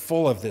gobies are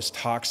full of this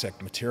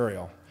toxic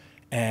material,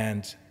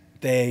 and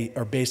they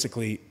are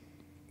basically,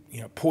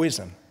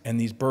 poison. And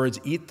these birds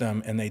eat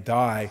them, and they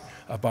die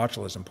of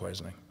botulism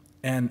poisoning.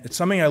 And it's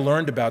something I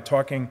learned about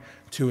talking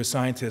to a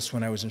scientist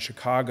when I was in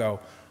Chicago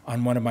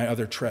on one of my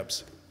other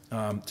trips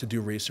to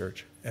do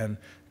research. And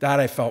that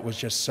I felt was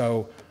just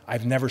so,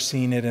 I've never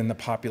seen it in the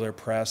popular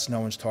press.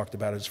 No one's talked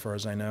about it as far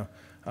as I know.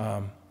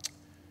 And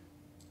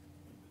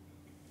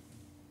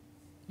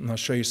I'll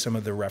show you some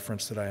of the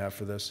reference that I have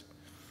for this.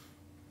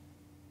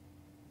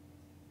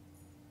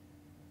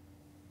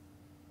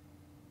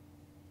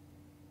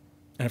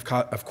 And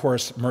of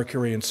course,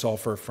 mercury and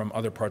sulfur from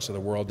other parts of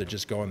the world that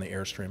just go in the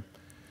airstream.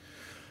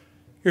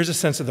 Here's a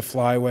sense of the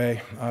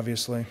flyway,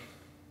 obviously.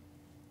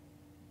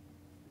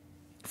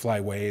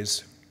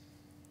 Flyways.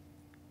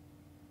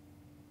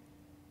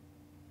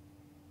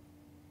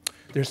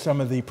 There's some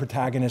of the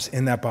protagonists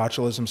in that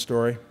botulism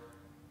story.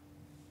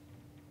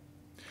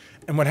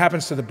 And what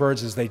happens to the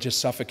birds is they just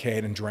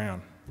suffocate and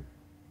drown.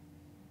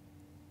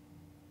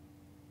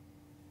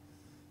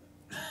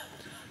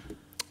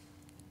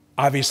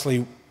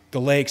 Obviously,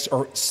 the lakes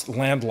are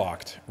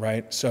landlocked,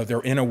 right? So they're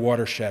in a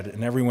watershed,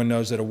 and everyone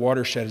knows that a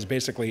watershed is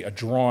basically a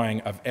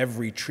drawing of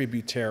every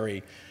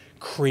tributary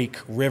creek,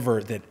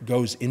 river that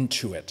goes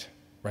into it,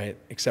 right?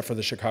 Except for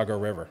the Chicago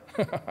River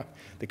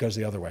that goes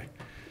the other way.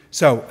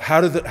 So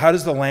how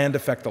does the land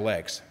affect the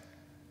lakes,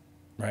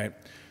 right?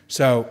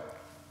 So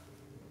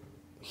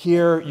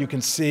here you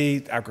can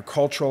see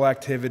agricultural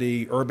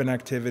activity, urban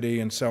activity,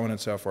 and so on and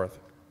so forth.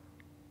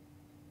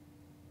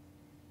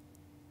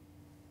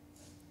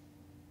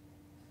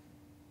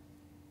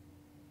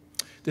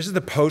 This is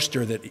the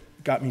poster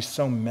that got me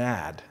so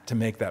mad to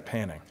make that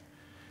painting,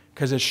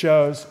 because it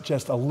shows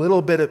just a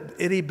little bit of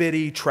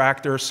itty-bitty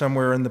tractor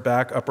somewhere in the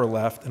back upper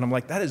left, and I'm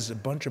like, that is a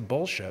bunch of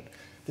bullshit.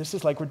 This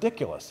is like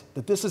ridiculous,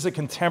 that this is a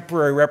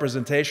contemporary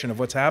representation of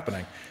what's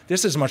happening.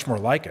 This is much more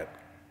like it.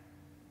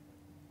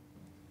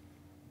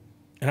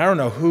 And I don't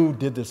know who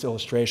did this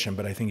illustration,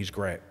 but I think he's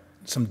great.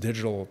 Some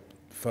digital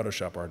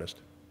Photoshop artist.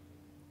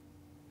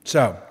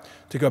 So,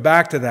 to go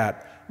back to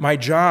that, my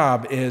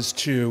job is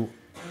to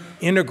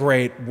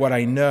integrate what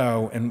I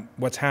know and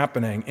what's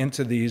happening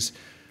into these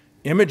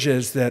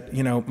images that,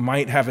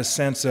 might have a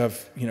sense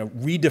of,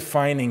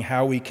 redefining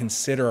how we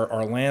consider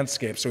our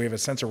landscape, so we have a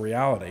sense of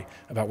reality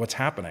about what's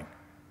happening,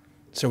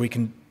 so we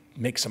can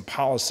make some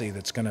policy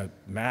that's going to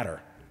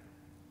matter.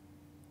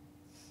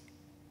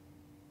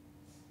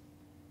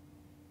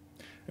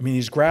 I mean,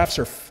 these graphs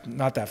are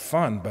not that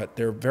fun, but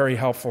they're very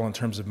helpful in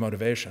terms of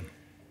motivation.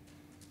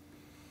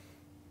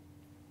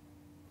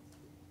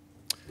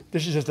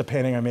 This is just a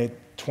painting I made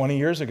 20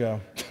 years ago,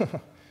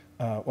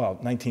 well,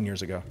 19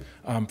 years ago,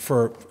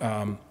 for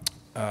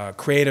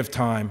creative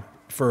time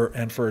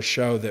and for a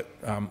show that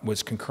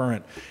was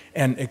concurrent.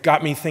 And it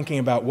got me thinking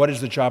about what is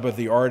the job of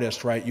the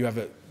artist, right?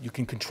 You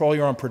can control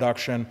your own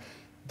production.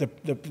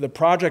 The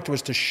project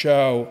was to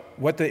show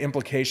what the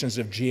implications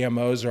of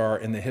GMOs are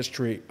in the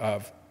history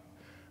of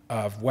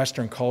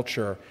Western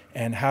culture,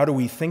 and how do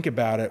we think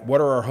about it?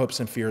 What are our hopes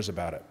and fears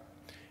about it?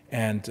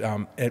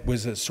 And it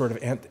was a sort of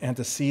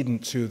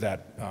antecedent to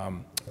that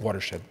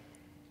watershed.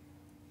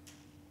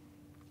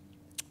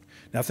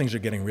 Now things are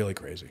getting really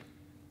crazy.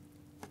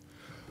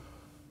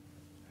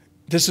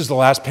 This is the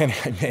last painting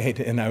I made,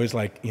 and I was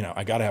like,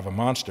 I got to have a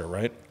monster,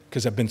 right?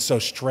 Because I've been so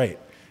straight.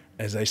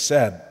 As I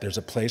said, there's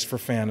a place for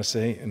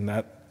fantasy, and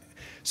that.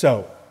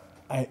 So,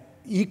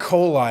 E.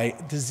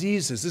 coli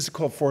diseases. This is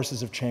called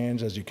forces of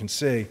change, as you can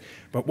see.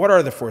 But what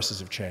are the forces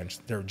of change?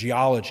 They're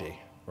geology,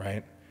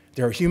 right?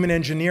 They're human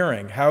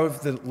engineering. How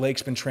have the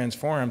lakes been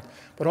transformed?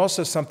 But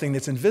also something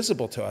that's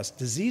invisible to us,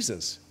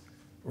 diseases,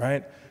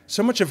 right?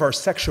 So much of our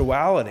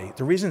sexuality,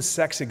 the reason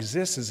sex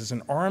exists is as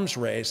an arms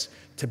race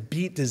to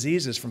beat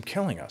diseases from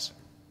killing us,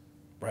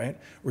 right?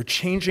 We're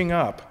changing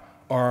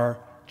up our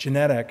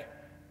genetic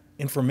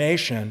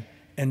information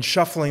and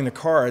shuffling the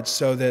cards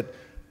so that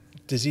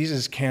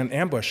diseases can't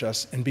ambush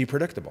us and be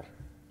predictable.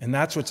 And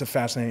that's what's a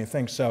fascinating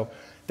thing. So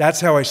that's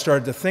how I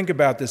started to think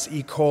about this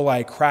E.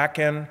 coli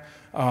kraken,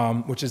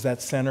 which is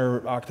that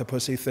center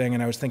octopusy thing.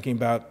 And I was thinking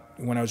about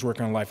when I was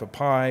working on Life of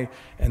Pi,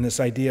 and this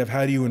idea of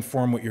how do you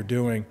inform what you're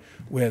doing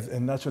with,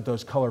 and that's what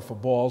those colorful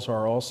balls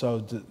are also,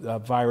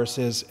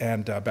 viruses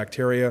and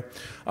bacteria.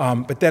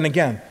 But then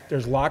again,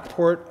 there's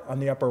Lockport on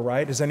the upper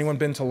right. Has anyone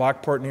been to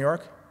Lockport, New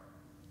York?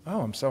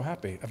 Oh, I'm so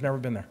happy. I've never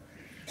been there.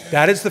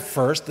 That is the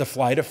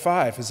Flight of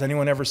 5. Has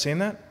anyone ever seen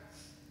that?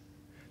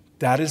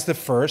 That is the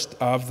first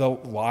of the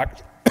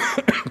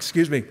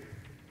excuse me,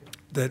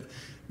 that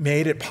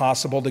made it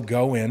possible to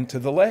go into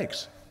the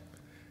lakes.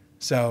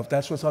 So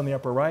that's what's on the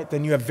upper right.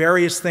 Then you have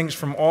various things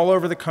from all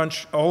over the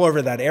country, all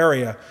over that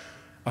area.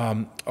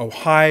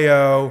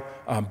 Ohio,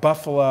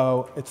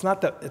 Buffalo.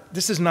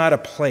 This is not a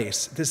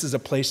place. This is a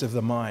place of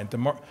the mind.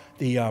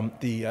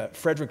 The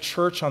Frederick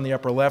Church on the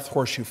upper left,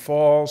 Horseshoe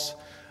Falls,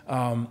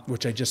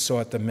 which I just saw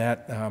at the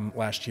Met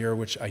last year,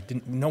 which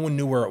no one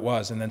knew where it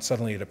was, and then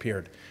suddenly it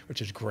appeared,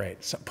 which is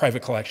great.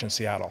 Private collection,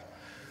 Seattle.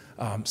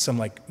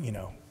 Some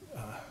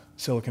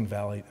Silicon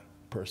Valley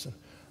person.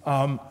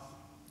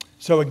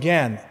 So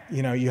again,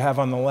 you have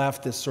on the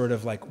left this sort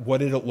of like, what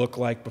did it look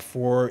like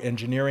before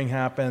engineering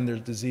happened?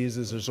 There's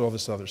diseases, there's all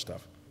this other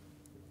stuff.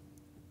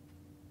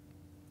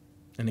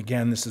 And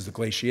again, this is the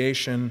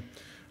glaciation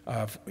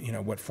of,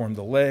 what formed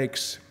the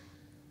lakes.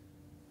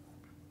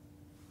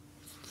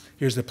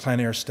 Here's the plein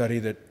air study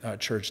that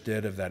Church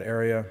did of that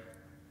area.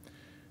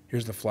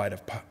 Here's the Flight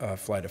of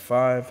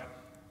 5.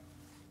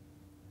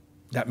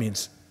 That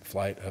means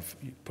flight of,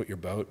 you put your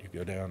boat, you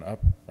go down,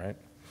 up, right?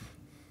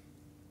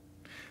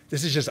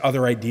 This is just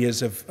other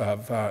ideas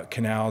of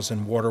canals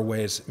and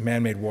waterways,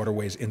 man-made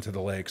waterways into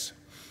the lakes.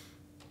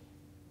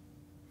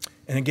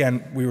 And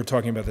again, we were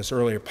talking about this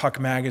earlier, Puck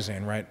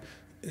Magazine, right?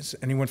 Is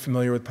anyone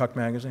familiar with Puck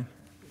Magazine?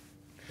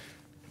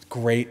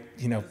 Great,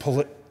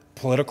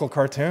 political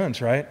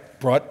cartoons, right?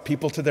 Brought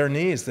people to their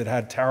knees that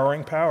had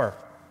towering power,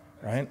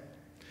 right?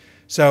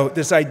 So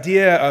this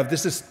idea of,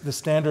 this is the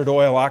Standard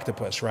Oil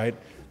octopus, right?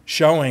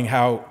 Showing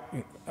how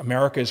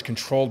America is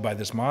controlled by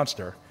this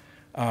monster.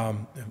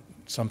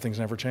 Some things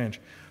never change.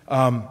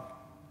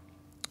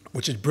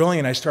 which is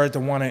brilliant. I started to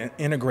want to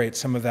integrate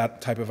some of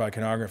that type of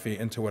iconography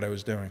into what I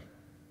was doing.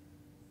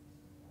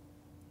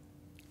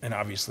 And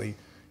obviously,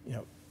 you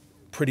know,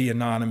 pretty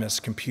anonymous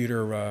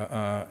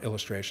computer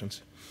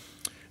illustrations.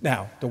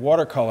 Now, the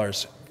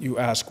watercolors, you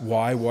ask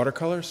why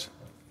watercolors?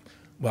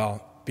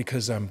 Well,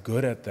 because I'm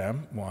good at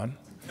them, one.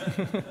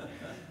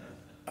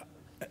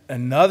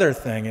 Another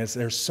thing is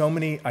there's so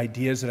many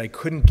ideas that I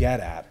couldn't get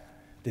at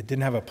that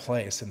didn't have a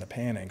place in the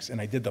paintings, and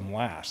I did them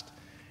last.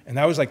 And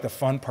that was like the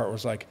fun part,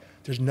 was like,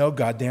 there's no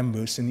goddamn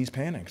moose in these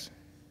paintings.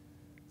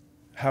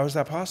 How is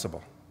that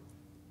possible?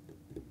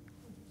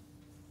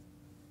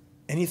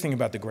 Anything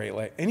about the Great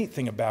Lake,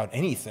 anything about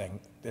anything,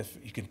 if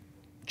you can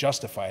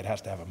justify it,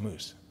 has to have a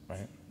moose,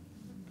 right?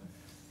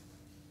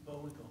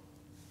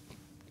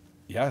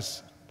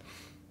 Yes.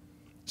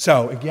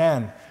 So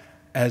again,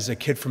 as a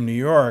kid from New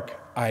York,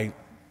 I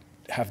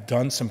have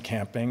done some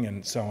camping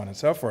and so on and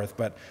so forth,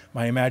 but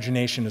my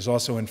imagination is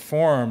also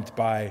informed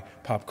by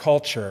pop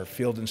culture,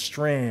 Field and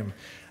Stream.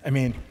 I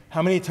mean,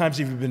 how many times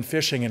have you been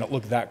fishing and it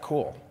looked that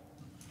cool?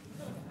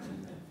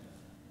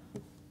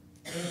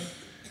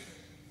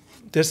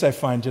 This I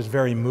find just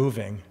very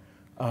moving.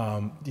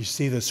 You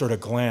see this sort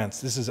of glance.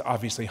 This is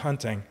obviously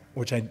hunting,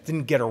 which I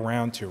didn't get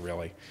around to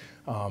really.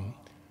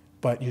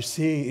 But you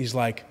see, he's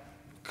like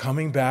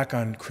coming back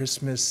on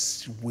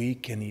Christmas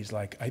week, and he's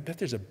like, I bet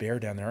there's a bear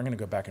down there. I'm going to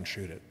go back and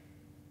shoot it.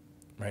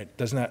 Right?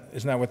 Isn't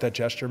that what that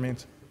gesture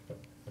means?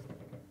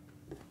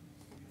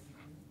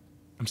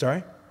 I'm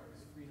sorry?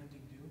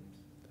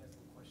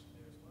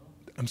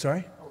 I'm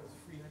sorry?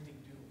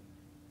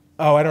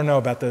 Oh, I don't know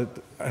about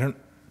I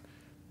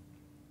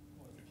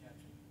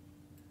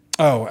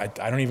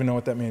don't even know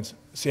what that means.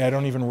 See, I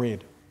don't even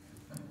read.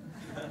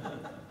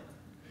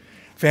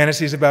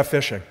 Fantasies about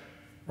fishing,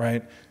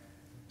 right?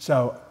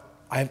 So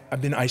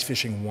I've been ice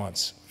fishing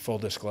once, full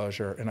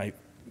disclosure, and I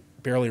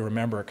barely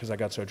remember it because I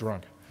got so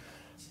drunk.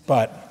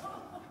 But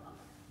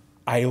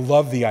I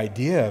love the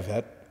idea of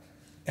it,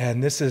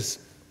 and this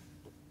is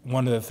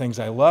one of the things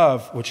I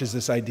love, which is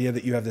this idea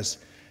that you have this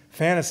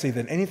fantasy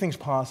that anything's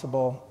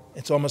possible.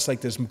 It's almost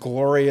like this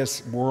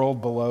glorious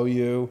world below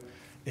you,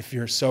 if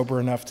you're sober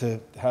enough to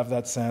have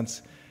that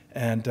sense.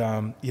 And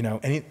you know,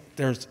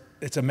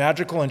 it's a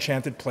magical,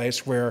 enchanted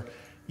place where,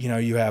 you know,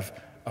 you have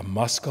a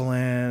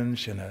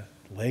muskellunge and a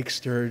lake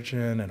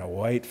sturgeon and a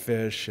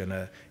whitefish and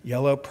a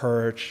yellow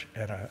perch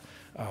and a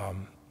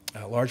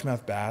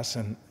largemouth bass,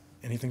 and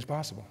anything's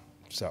possible.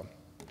 So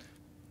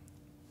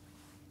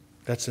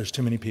there's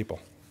too many people.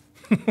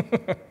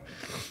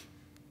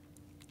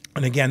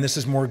 And again, this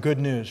is more good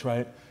news,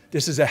 right?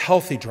 This is a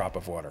healthy drop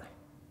of water.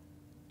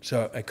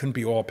 So I couldn't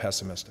be all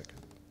pessimistic.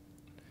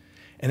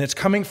 And it's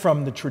coming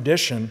from the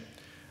tradition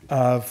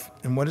of,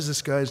 and what is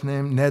this guy's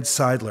name? Ned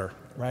Seidler,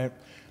 right?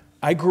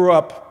 I grew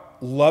up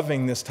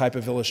loving this type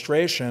of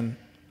illustration,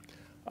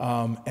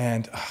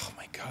 and oh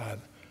my God,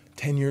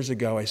 10 years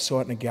ago I saw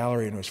it in a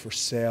gallery and it was for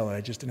sale, and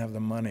I just didn't have the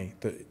money,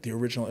 the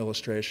original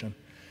illustration.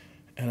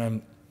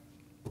 And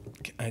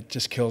it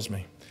just kills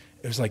me.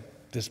 It was like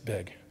this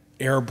big,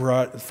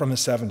 airbrush from the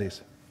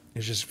 70s.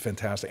 It's just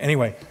fantastic.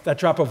 Anyway, that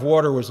drop of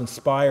water was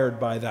inspired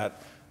by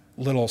that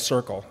little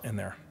circle in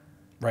there,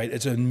 right?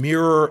 It's a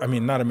mirror, I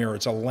mean, not a mirror,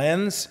 it's a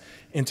lens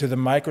into the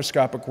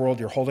microscopic world.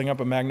 You're holding up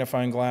a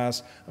magnifying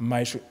glass, a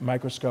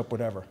microscope,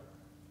 whatever.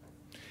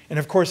 And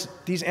of course,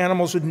 these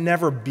animals would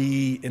never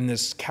be in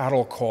this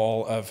cattle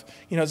call of,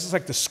 you know, this is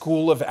like the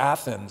school of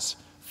Athens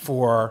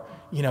for,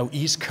 you know,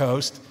 East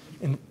Coast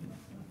in,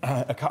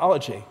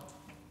 ecology.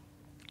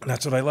 And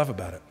that's what I love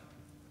about it.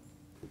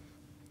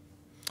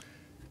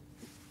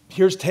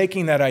 Here's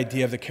taking that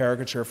idea of the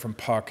caricature from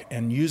Puck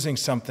and using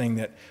something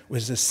that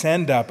was a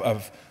send-up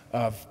of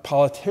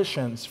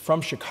politicians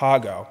from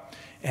Chicago.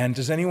 And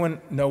does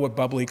anyone know what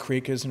Bubbly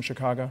Creek is in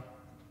Chicago?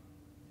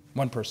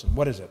 One person.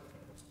 What is it?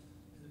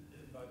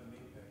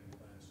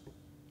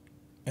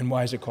 And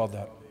why is it called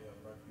that?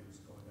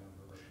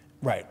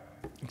 Right,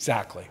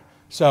 exactly.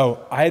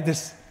 So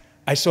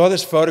I saw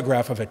this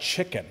photograph of a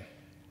chicken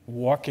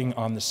walking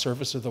on the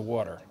surface of the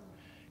water,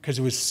 because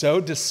it was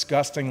so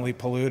disgustingly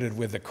polluted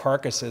with the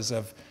carcasses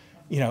of,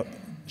 you know,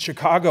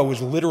 Chicago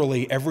was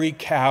literally every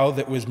cow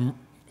that was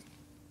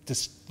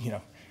just, you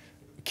know,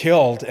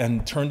 killed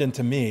and turned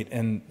into meat.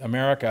 In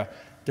America,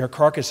 their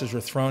carcasses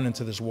were thrown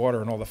into this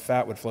water and all the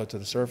fat would float to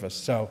the surface.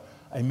 So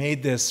I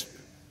made this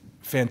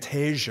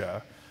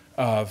fantasia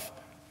of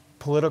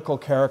political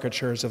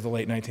caricatures of the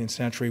late 19th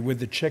century with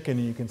the chicken,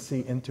 and you can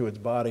see into its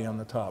body on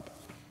the top.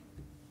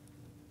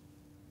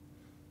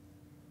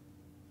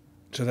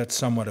 So that's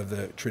somewhat of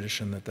the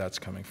tradition that's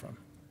coming from.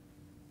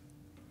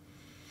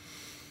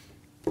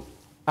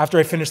 After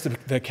I finished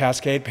the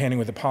cascade painting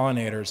with the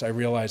pollinators, I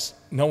realized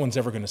no one's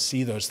ever going to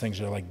see those things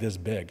that are like this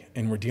big.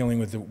 And we're dealing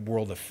with the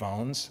world of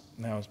phones.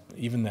 Now,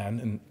 even then,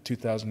 in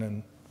 2000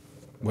 and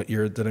what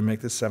year did I make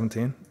this,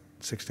 17,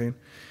 16?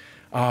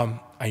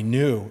 I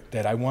knew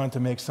that I wanted to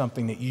make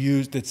something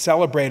that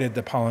celebrated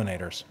the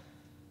pollinators.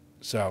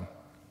 So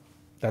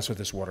that's what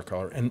this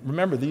watercolor. And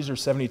remember, these are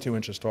 72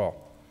 inches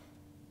tall.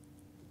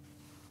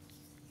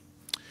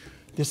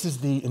 This is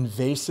the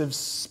invasive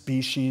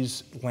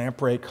species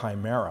lamprey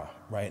chimera,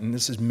 right? And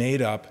this is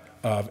made up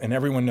of, and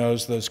everyone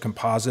knows those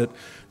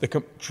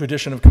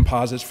tradition of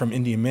composites from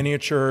Indian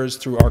miniatures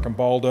through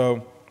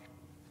Arcimboldo,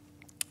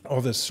 all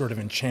this sort of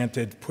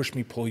enchanted push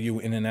me, pull you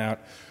in and out.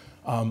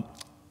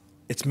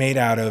 It's made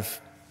out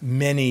of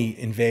many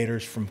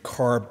invaders, from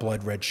carp,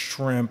 blood red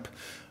shrimp,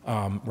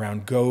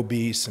 round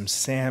goby, some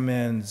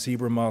salmon,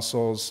 zebra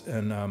mussels,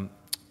 and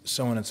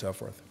so on and so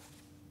forth.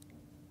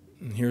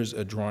 And here's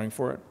a drawing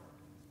for it.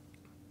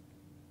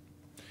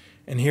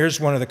 And here's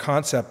one of the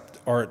concept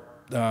art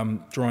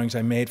drawings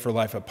I made for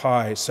Life of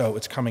Pi, so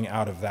it's coming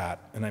out of that,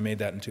 and I made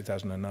that in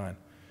 2009.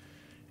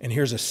 And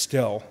here's a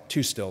still,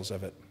 2 stills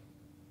of it.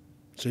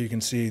 So you can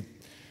see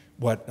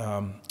what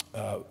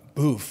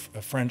Bouffe,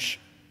 a French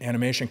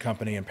animation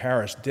company in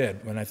Paris,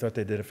 did, when I thought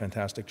they did a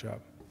fantastic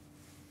job.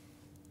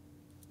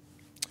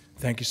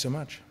 Thank you so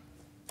much.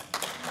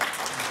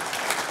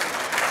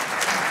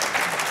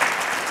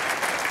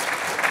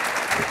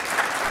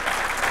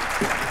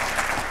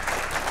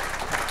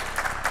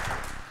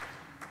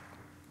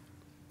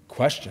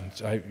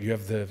 Questions? You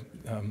have the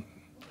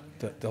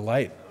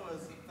light. Oh,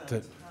 it's a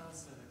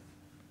fantastic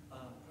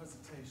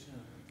presentation.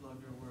 I love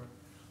your work.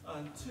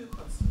 2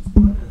 questions.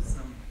 One is,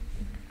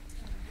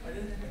 I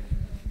didn't.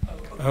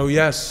 Oh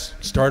yes,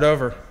 start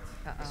over.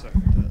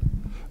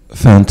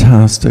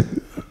 Fantastic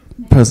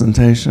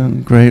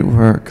presentation. Great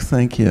work.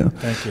 Thank you.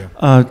 Thank you.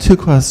 2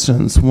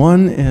 questions.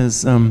 One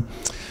is,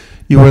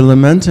 you were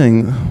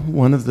lamenting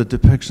one of the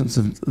depictions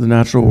of the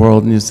natural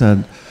world, and you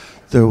said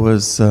there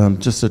was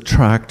just a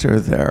tractor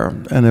there,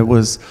 and it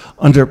was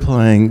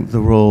underplaying the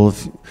role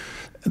of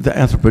the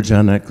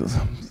anthropogenic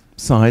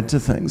side to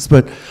things.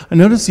 But I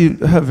noticed you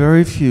have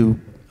very few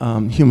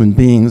human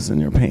beings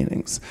in your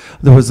paintings.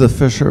 There was a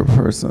fisher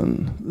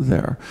person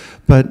there.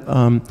 But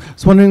I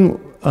was wondering,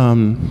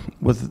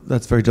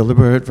 that's very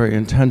deliberate, very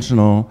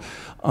intentional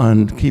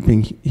on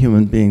keeping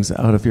human beings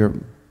out of your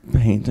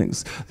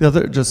paintings. The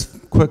other,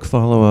 just quick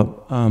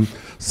follow-up,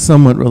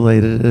 somewhat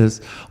related,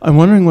 is I'm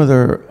wondering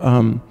whether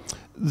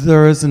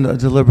there isn't a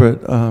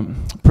deliberate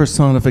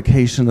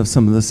personification of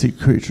some of the sea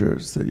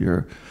creatures that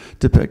you're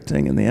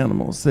depicting in the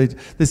animals.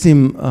 They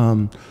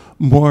seem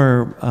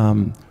more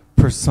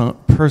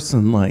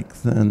person-like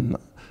than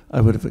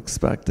I would have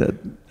expected.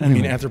 Anyway.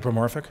 You mean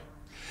anthropomorphic?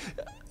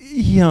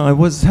 Yeah, I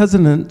was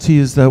hesitant to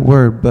use that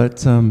word,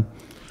 but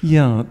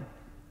yeah.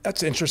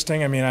 That's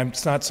interesting. I mean,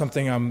 it's not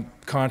something I'm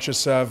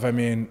conscious of. I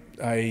mean,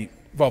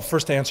 well,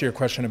 first to answer your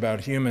question about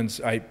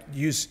humans, I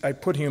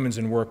put humans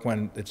in work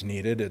when it's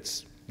needed.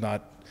 It's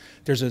not,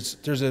 there's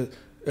a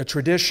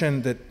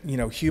tradition that,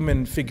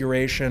 human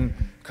figuration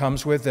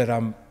comes with that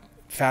I'm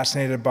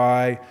fascinated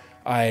by.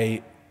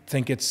 I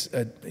think it's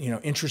a,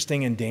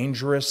 interesting and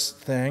dangerous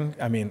thing.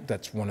 I mean,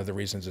 that's one of the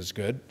reasons it's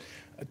good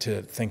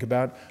to think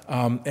about.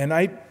 And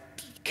I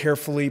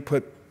carefully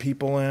put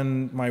people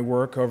in my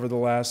work over the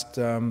last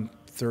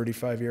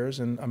 35 years,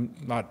 and I'm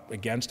not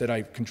against it.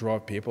 I can draw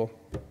people,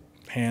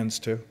 hands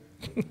too.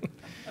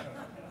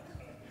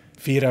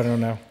 Feet, I don't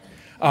know.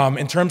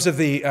 In terms of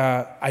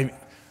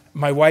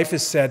my wife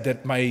has said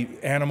that my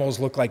animals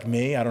look like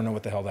me. I don't know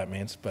what the hell that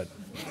means, but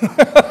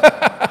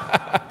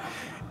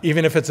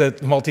even if it's a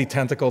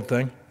multi-tentacled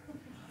thing.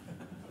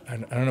 I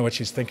don't know what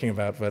she's thinking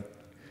about, but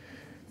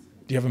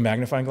do you have a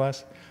magnifying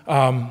glass?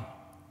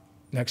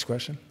 Next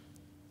question.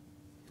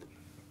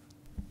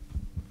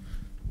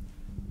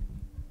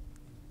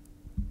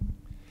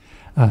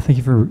 Thank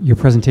you for your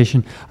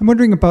presentation. I'm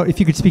wondering about if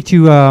you could speak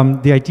to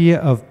the idea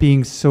of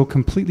being so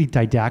completely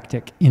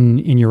didactic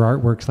in your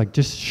artworks, like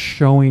just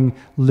showing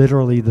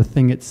literally the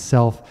thing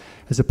itself,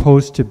 as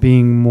opposed to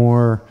being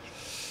more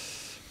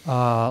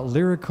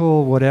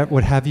lyrical,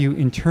 what have you,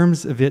 in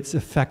terms of its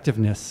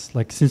effectiveness.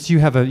 Like, since you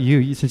have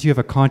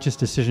a conscious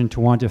decision to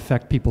want to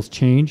affect people's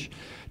change,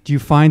 do you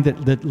find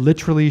that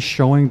literally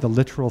showing the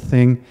literal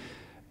thing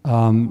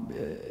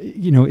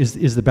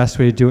is the best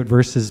way to do it,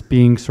 versus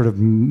being sort of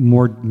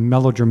more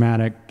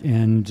melodramatic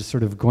and just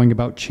sort of going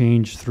about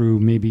change through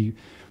maybe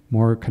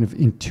more kind of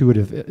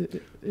intuitive,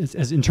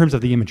 as in terms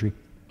of the imagery?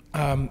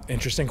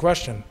 Interesting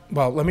question.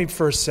 Well, let me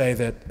first say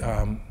that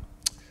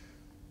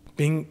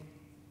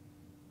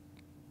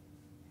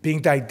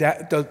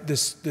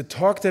the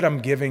talk that I'm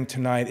giving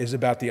tonight is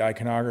about the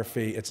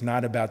iconography. It's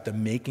not about the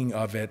making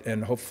of it,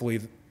 and hopefully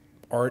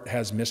art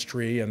has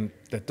mystery, and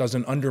that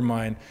doesn't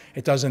undermine,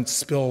 it doesn't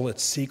spill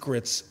its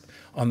secrets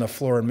on the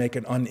floor and make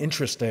it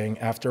uninteresting.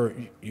 After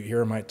you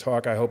hear my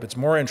talk, I hope it's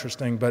more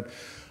interesting, but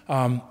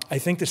I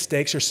think the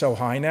stakes are so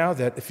high now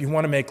that if you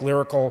want to make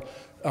lyrical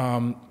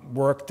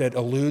work that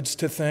alludes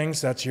to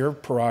things, that's your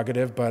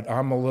prerogative, but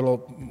I'm a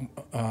little,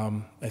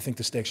 I think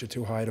the stakes are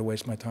too high to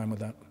waste my time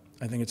with that.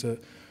 I think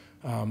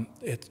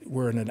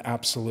we're in an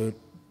absolute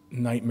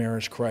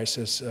nightmarish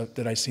crisis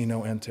that I see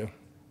no end to.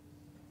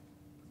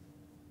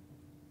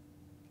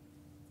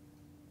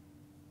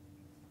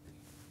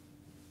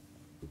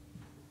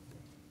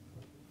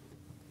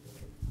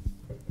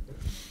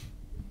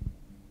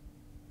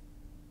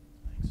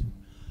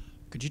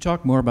 Could Could you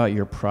talk more about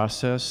your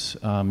process?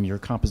 Your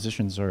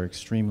compositions are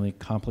extremely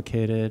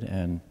complicated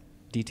and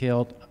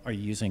detailed. Are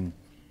you using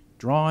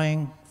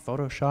drawing,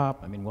 Photoshop?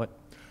 I mean, what?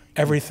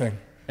 Everything.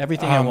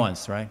 Everything at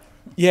once, right?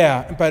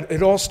 Yeah, but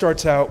it all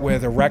starts out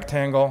with a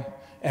rectangle,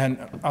 and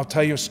I'll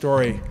tell you a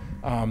story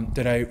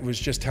that I was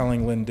just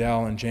telling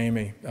Lindell and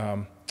Jamie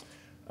when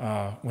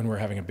we were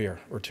having a beer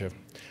or two.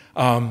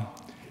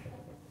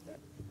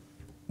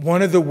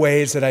 One of the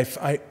ways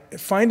that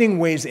finding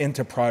ways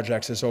into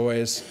projects is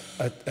always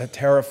a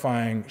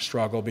terrifying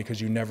struggle, because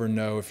you never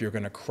know if you're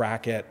going to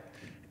crack it,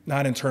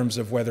 not in terms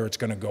of whether it's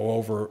going to go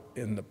over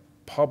in the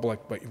public,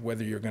 but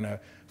whether you're going to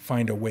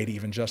find a way to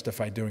even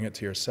justify doing it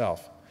to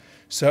yourself.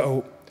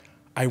 So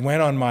I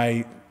went on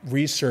my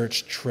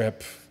research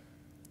trip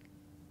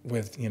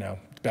with,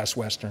 Best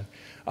Western,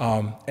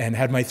 and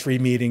had my 3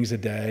 meetings a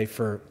day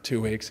for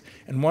 2 weeks.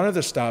 And one of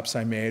the stops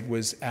I made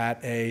was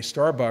at a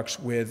Starbucks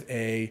with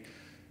a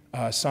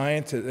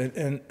scientist,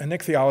 an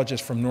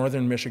ichthyologist from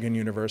Northern Michigan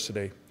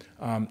University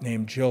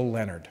named Jill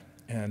Leonard.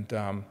 And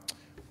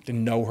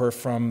didn't know her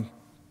from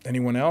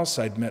anyone else.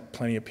 I'd met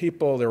plenty of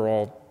people. They were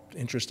all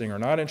interesting or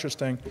not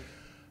interesting.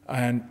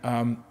 And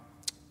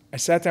I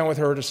sat down with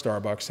her at a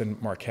Starbucks in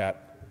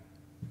Marquette,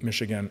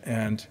 Michigan,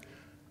 and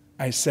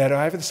I said,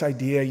 I have this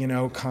idea,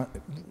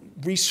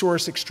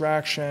 resource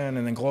extraction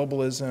and then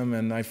globalism,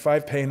 and I have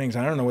 5 paintings,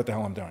 and I don't know what the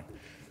hell I'm doing,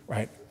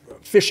 right?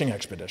 Fishing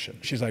expedition.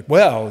 She's like,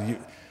 well,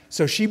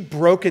 so she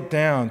broke it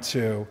down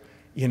to,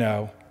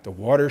 the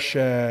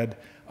watershed,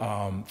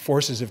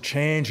 forces of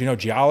change,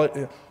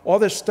 geology, all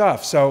this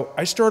stuff. So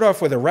I start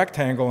off with a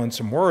rectangle and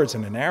some words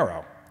and an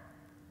arrow.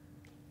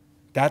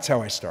 That's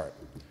how I start.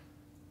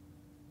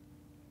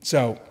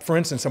 So, for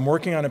instance, I'm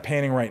working on a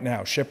painting right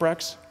now,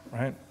 shipwrecks,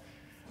 right?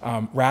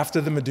 Raft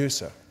of the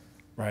Medusa,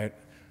 right?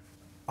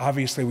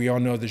 Obviously, we all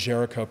know the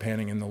Jericho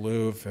painting in the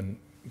Louvre, and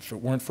if it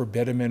weren't for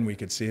bitumen, we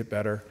could see it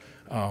better.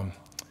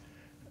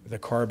 The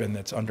carbon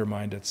that's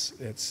undermined its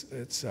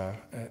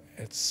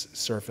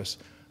surface,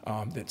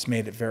 it's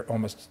made it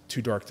almost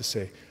too dark to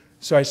see.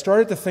 So I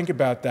started to think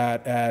about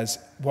that as,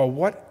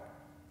 well,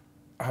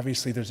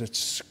 obviously there's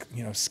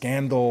a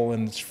scandal,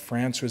 and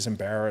France was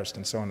embarrassed,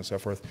 and so on and so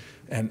forth.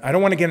 And I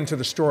don't want to get into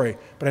the story,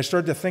 but I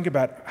started to think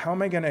about, how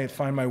am I going to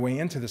find my way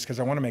into this, because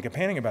I want to make a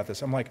painting about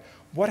this. I'm like,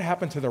 what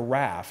happened to the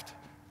raft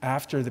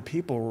after the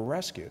people were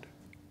rescued?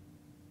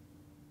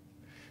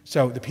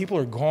 So the people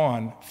are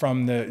gone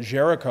from the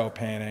Jericho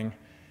painting.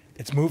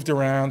 It's moved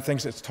around,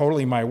 it's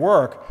totally my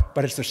work,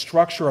 but it's the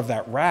structure of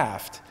that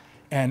raft,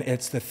 and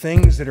it's the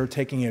things that are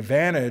taking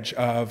advantage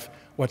of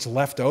what's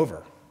left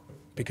over,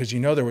 because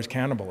there was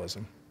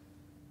cannibalism.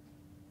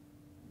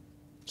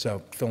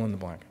 So fill in the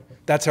blank.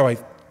 That's how I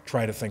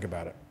try to think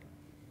about it.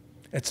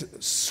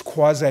 It's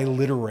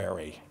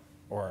quasi-literary,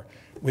 or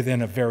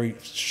within a very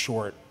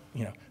short,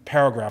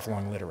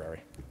 paragraph-long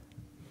literary.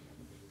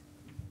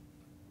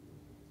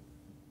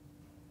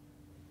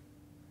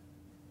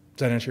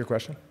 Does that answer your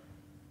question?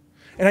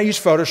 And I use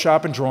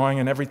Photoshop and drawing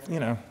and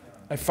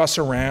I fuss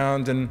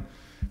around,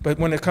 but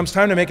when it comes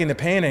time to making the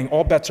painting,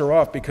 all bets are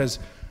off, because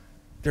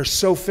they're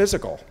so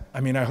physical. I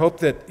mean, I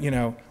hope that,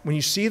 when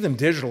you see them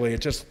digitally,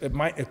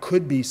 it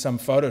could be some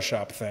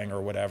Photoshop thing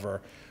or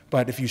whatever,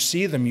 but if you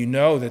see them,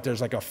 that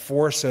there's like a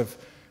force of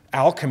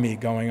alchemy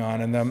going on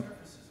in them.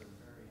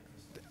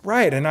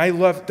 Right, and I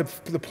love,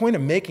 the point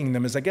of making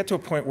them is I get to a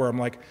point where I'm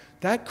like,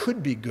 that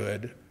could be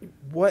good.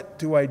 What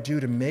do I do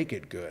to make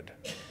it good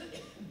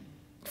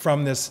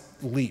from this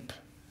leap?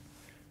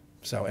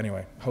 So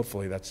anyway,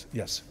 hopefully that's,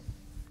 yes.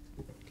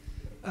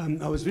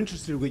 I was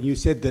interested when you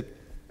said that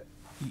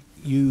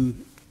you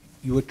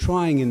were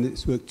trying in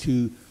this work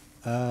to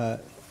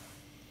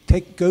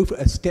go for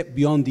a step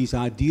beyond these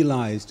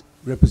idealized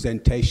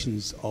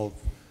representations of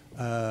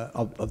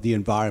the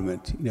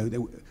environment,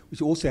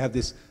 which also have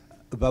this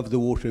above the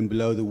water and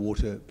below the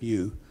water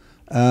view,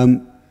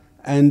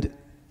 and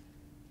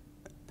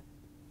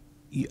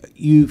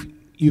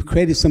you've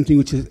created something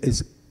which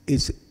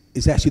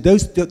is actually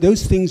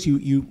those things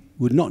you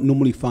would not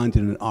normally find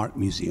in an art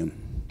museum,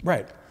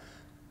 right?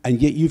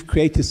 And yet you've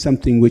created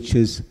something which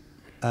is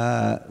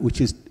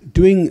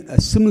doing a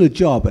similar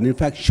job, and in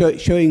fact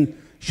showing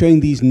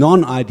these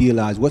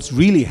non-idealized, what's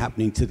really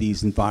happening to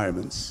these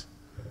environments.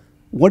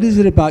 What is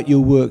it about your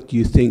work, do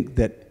you think,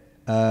 that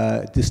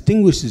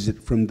distinguishes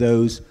it from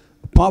those,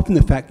 apart from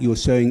the fact you're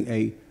showing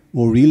a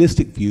more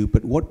realistic view,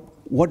 but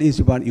what is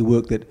about your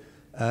work that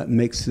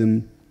makes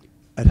them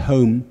at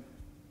home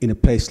in a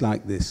place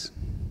like this?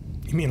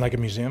 You mean like a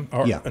museum?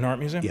 Or yeah. An art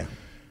museum? Yeah.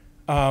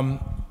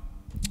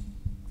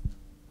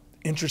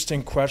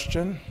 Interesting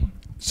question.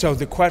 So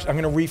the question, I'm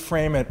going to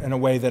reframe it in a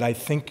way that I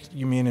think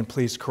you mean, and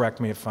please correct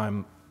me if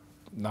I'm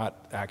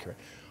not accurate.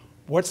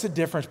 What's the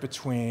difference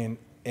between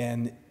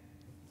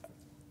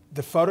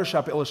the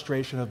Photoshop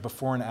illustration of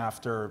before and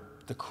after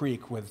the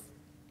creek with,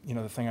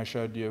 the thing I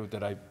showed you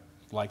that I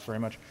like very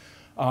much,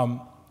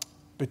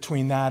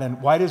 between that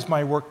and why does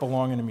my work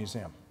belong in a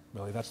museum?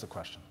 Really, that's the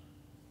question,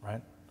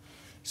 right?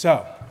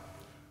 So,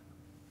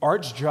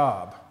 art's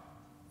job,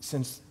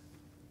 since,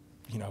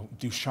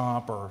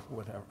 Duchamp or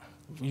whatever,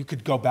 you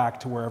could go back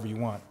to wherever you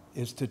want,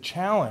 is to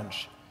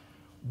challenge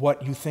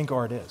what you think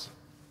art is,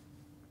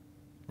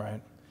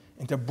 right?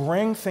 And to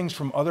bring things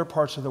from other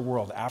parts of the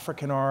world,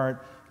 African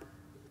art,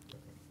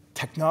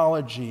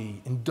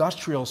 technology,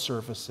 industrial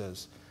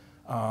services,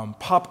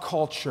 pop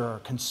culture,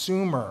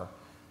 consumer,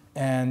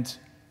 and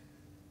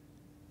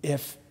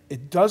if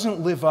it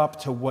doesn't live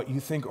up to what you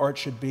think art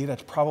should be,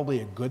 that's probably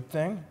a good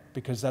thing,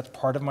 because that's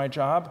part of my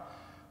job,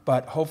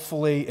 but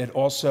hopefully it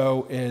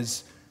also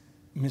is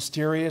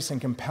mysterious and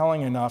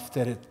compelling enough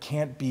that it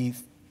can't be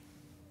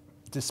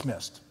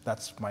dismissed.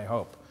 That's my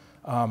hope.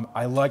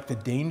 I like the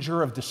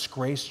danger of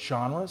disgraced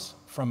genres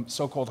from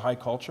so-called high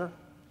culture.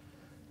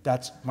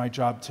 That's my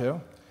job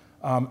too.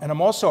 And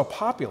I'm also a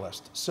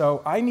populist,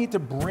 so I need to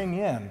bring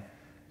in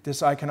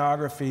this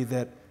iconography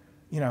that,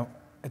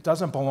 it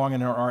doesn't belong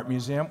in an art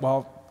museum.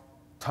 Well,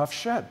 tough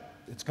shit.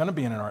 It's going to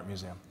be in an art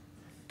museum,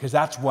 because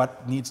that's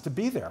what needs to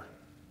be there,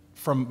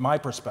 from my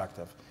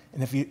perspective.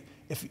 And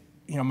if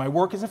my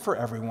work isn't for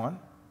everyone,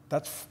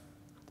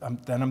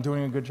 then I'm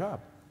doing a good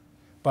job.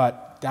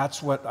 But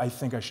that's what I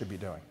think I should be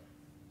doing.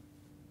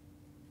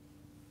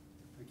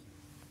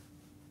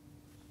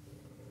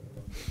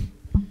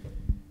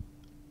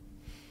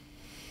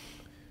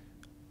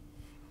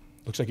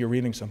 Looks like you're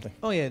reading something.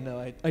 Oh, yeah, no,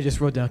 I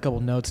just wrote down a couple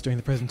notes during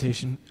the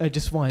presentation. I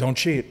just wanted... Don't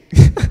cheat.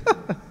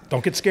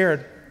 Don't get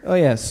scared. Oh,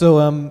 yeah,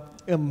 so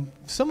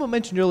someone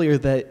mentioned earlier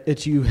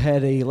that you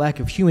had a lack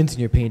of humans in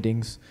your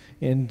paintings,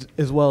 and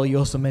as well, you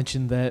also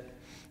mentioned that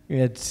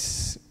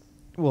it's,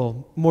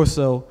 well, more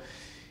so,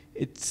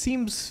 it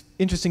seems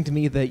interesting to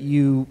me that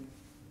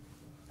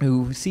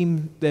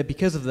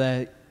because of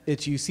that,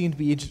 you seem to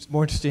be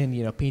more interested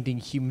in, painting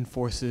human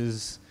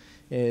forces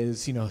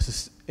as,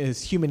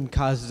 as human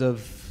causes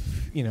of,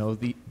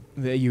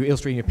 that you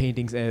illustrate in your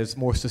paintings as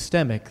more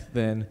systemic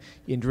than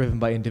driven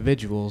by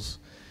individuals.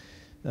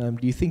 Do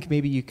you think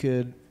maybe you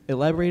could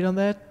elaborate on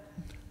that?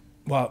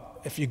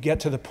 Well, if you get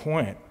to the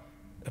point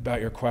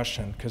about your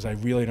question, because I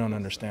really don't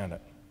understand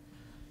it.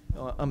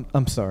 Oh,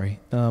 I'm sorry.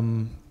 Do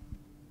you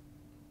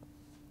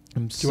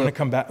want to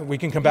come back? We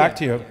can come back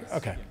to you. Yes,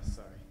 okay. Yes,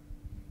 sorry.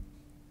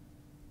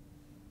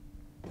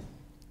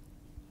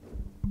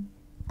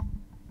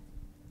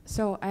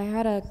 So I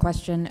had a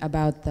question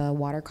about the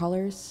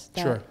watercolors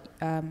that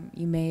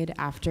you made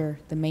after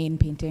the main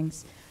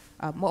paintings.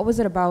 What was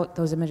it about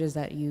those images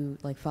that you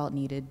felt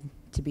needed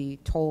to be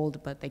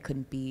told, but they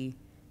couldn't be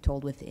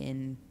told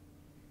within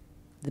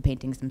the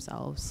paintings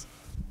themselves?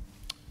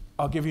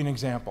 I'll give you an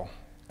example,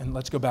 and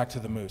let's go back to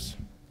the moose,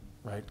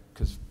 right?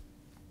 Because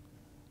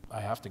I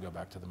have to go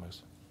back to the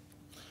moose.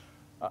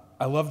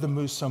 I love the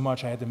moose so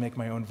much I had to make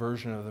my own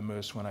version of the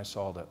moose when I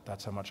sold it.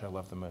 That's how much I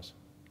love the moose.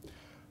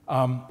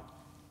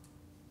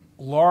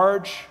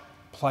 Large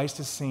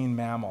Pleistocene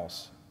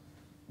mammals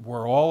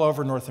were all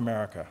over North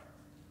America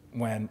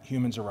when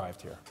humans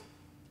arrived here,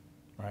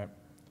 right?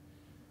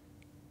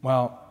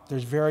 Well,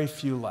 there's very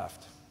few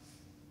left,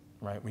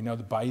 right? We know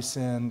the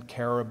bison,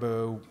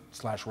 caribou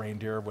 /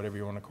 reindeer, whatever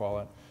you want to call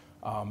it,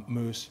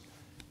 moose.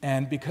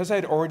 And because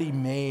I'd already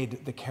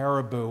made the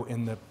caribou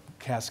in the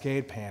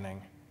Cascade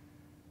painting,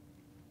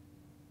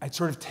 I'd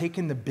sort of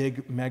taken the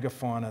big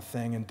megafauna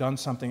thing and done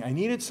something. I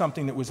needed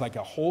something that was like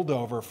a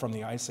holdover from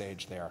the Ice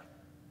Age there,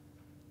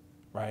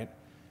 right?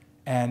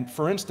 And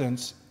for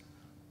instance,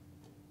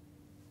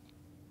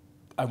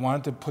 I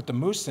wanted to put the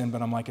moose in,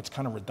 but I'm like, it's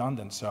kind of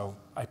redundant, so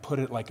I put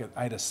it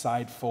I had a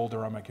side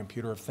folder on my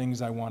computer of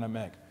things I want to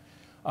make.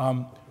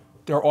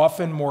 They're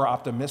often more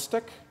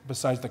optimistic,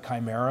 besides the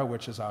chimera,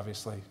 which is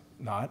obviously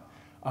not.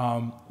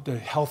 The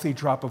healthy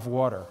drop of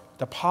water,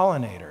 the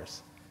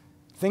pollinators,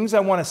 things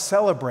I want to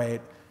celebrate,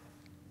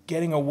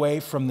 getting away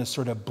from the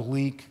sort of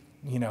bleak,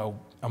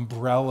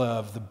 umbrella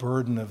of the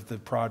burden of the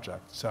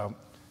project. So,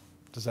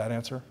 does that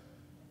answer?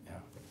 Yeah.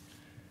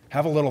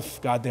 Have a little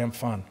goddamn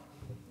fun.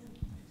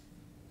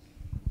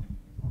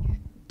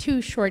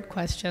 2 short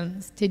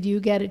questions. Did you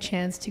get a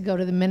chance to go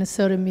to the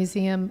Minnesota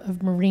Museum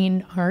of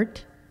Marine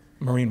Art?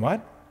 Marine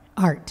what?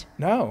 Art.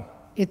 No.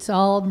 It's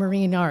all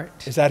marine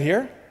art. Is that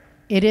here?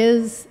 It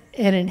is,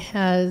 and it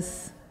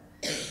has...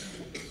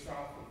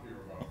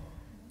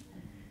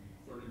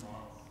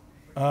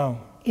 Oh.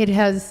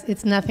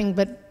 It's nothing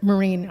but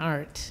marine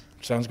art.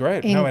 Sounds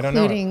great. No, I don't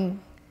know. Including,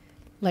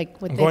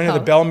 what I'm they going to call...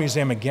 the Bell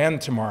Museum again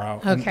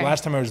tomorrow. Okay. And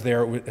last time I was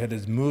there, it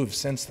has moved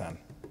since then.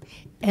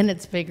 And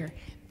it's bigger.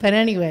 But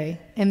anyway,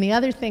 and the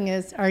other thing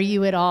is, are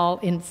you at all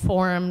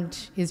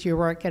informed, is your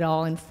work at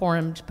all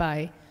informed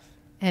by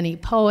any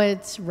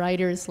poets,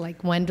 writers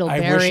like Wendell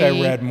Berry? I wish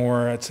I read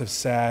more. It's a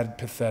sad,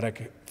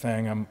 pathetic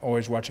thing. I'm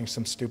always watching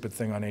some stupid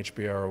thing on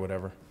HBO or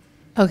whatever.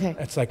 Okay.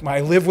 It's like, I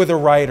live with a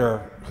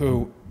writer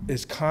who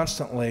is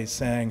constantly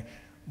saying,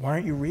 why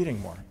aren't you reading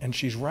more? And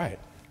she's right.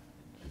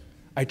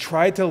 I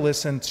tried to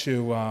listen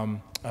to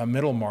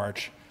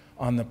Middlemarch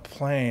on the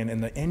plane,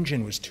 and the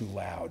engine was too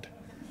loud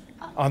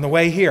on the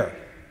way here.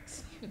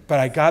 But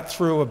I got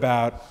through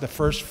about the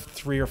first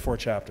 3 or 4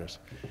 chapters.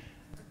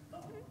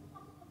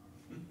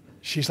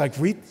 She's like,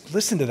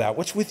 listen to that.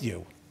 What's with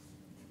you?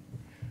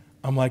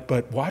 I'm like,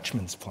 but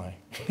Watchmen's playing.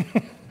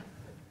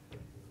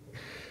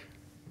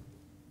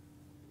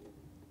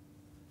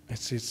 I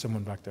see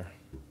someone back there.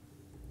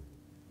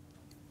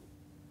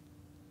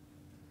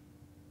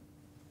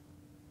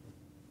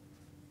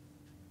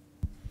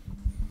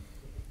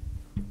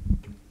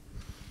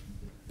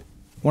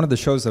 One of the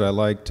shows that I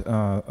liked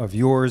of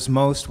yours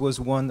most was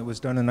one that was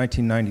done in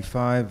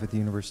 1995 at the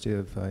University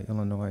of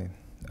Illinois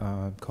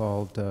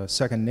called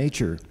Second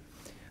Nature.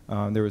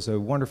 There was a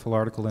wonderful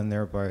article in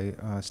there by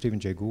Stephen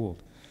Jay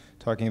Gould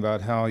talking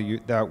about how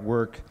that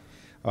work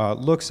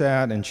looks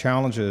at and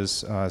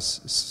challenges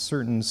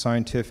certain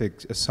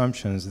scientific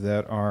assumptions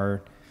that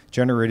are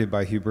generated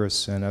by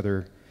hubris and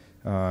other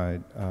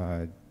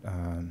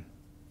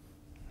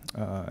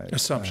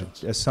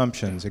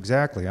assumptions,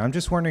 exactly. I'm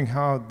just wondering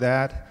how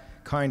that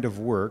kind of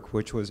work,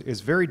 which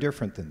is very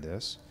different than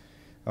this,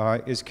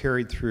 is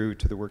carried through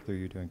to the work that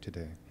you're doing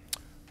today.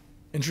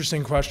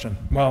 Interesting question.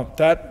 Well,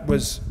 that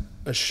was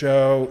a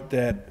show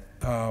that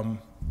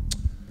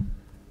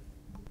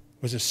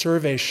was a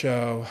survey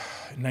show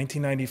in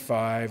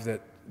 1995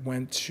 that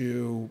went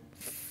to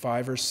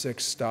 5 or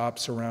 6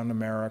 stops around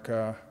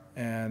America,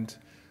 and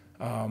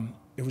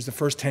it was the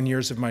first 10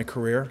 years of my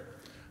career.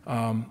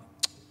 One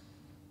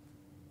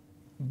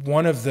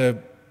of the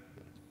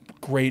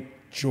great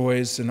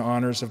joys and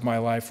honors of my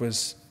life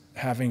was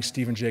having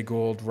Stephen Jay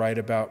Gould write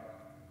about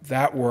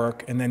that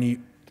work, and then he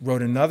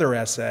wrote another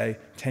essay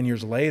 10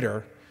 years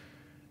later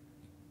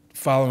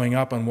following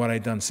up on what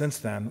I'd done since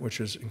then,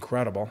 which is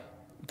incredible.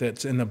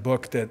 That's in the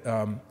book that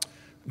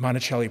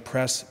Monticelli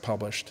Press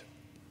published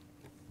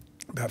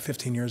about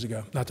 15 years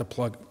ago. Not to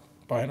plug,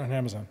 buy it on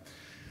Amazon.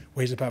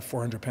 Weighs about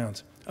 400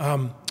 pounds.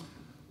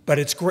 But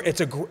it's great.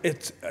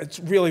 It's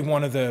really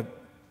one of the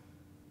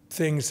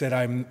things that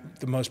I'm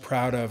the most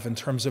proud of in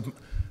terms of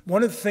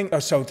one of the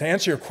things. So to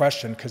answer your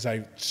question, because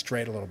I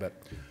strayed a little bit,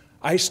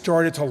 I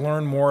started to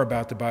learn more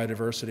about the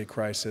biodiversity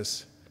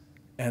crisis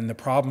and the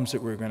problems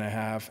that we were going to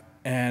have.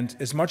 And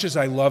as much as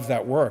I love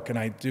that work, and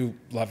I do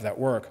love that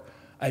work,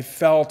 I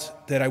felt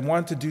that I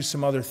wanted to do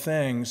some other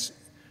things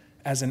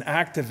as an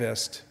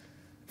activist.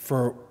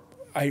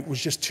 I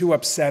was just too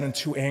upset and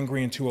too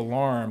angry and too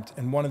alarmed.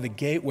 And one of the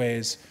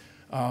gateways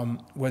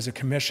was a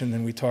commission,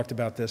 and we talked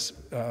about this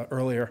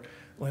earlier,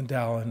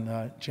 Lindell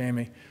and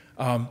Jamie.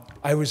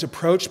 I was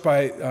approached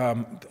by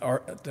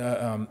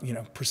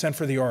Percent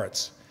for the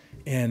Arts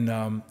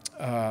in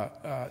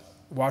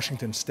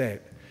Washington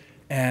State,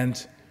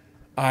 and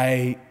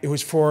it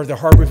was for the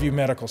Harborview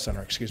Medical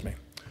Center, excuse me.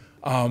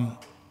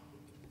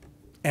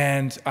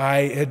 And I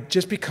had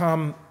just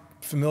become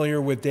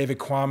familiar with David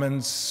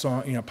Quammen's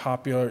song,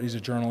 popular. He's a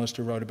journalist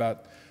who wrote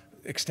about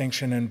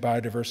extinction and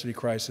biodiversity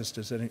crisis.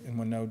 Does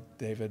anyone know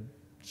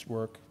David's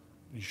work?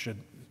 You should,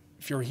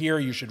 if you're here,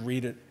 you should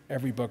read it,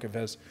 every book of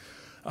his.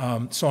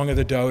 Song of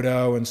the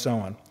Dodo and so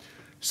on.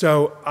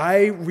 So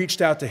I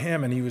reached out to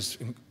him, and he was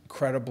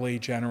incredibly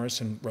generous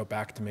and wrote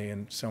back to me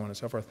and so on and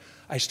so forth.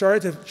 I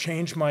started to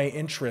change my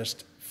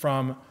interest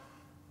from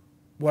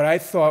what I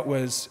thought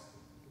was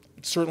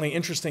certainly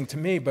interesting to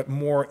me, but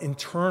more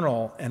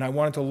internal, and I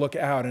wanted to look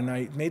out, and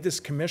I made this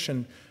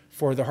commission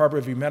for the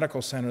Harborview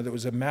Medical Center that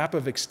was a map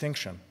of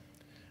extinction,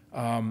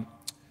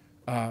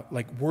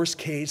 like worst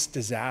case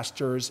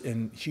disasters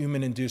in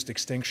human-induced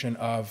extinction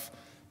of,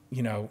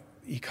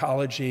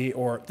 ecology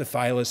or the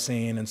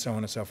thylacine and so on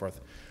and so forth.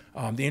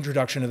 The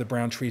introduction of the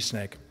brown tree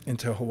snake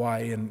into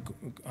Hawaii and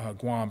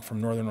Guam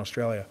from northern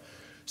Australia.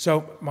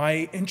 So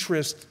my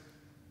interest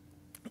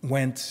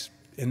went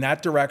in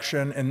that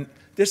direction, and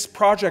this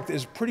project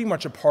is pretty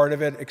much a part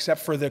of it,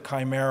 except for the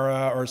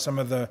chimera or some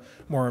of the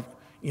more,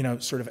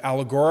 sort of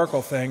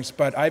allegorical things.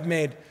 But I've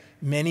made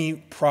many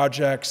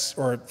projects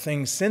or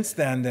things since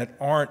then that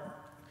aren't,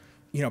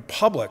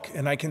 public,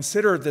 and I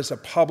consider this a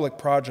public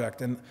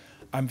project. And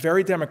I'm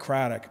very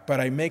democratic, but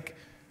I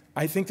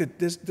think that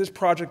this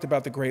project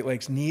about the Great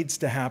Lakes needs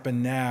to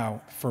happen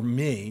now for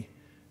me,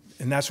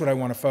 and that's what I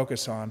want to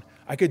focus on.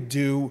 I could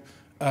do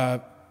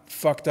a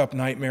fucked up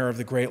nightmare of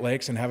the Great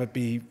Lakes and have it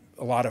be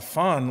a lot of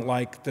fun,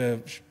 like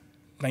the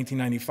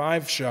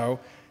 1995 show,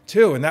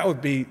 too, and that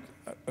would be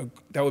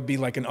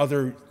like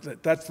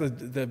that's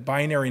the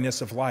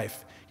binariness of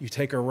life. You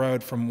take a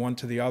road from one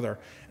to the other,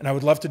 and I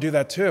would love to do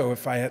that too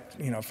if I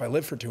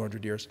lived for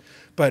 200 years.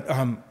 But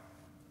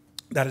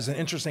that is an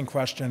interesting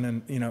question,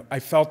 and I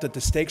felt that the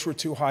stakes were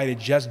too high to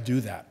just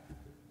do that,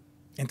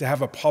 and to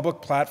have a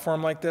public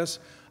platform like this,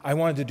 I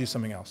wanted to do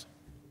something else.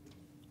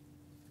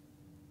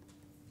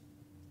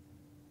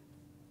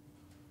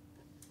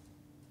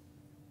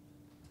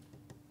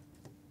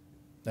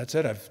 That's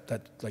it.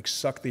 That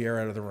sucked the air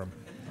out of the room.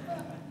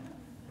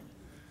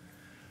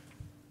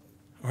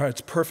 All right,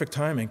 it's perfect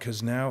timing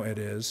because now it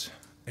is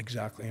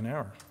exactly an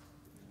hour.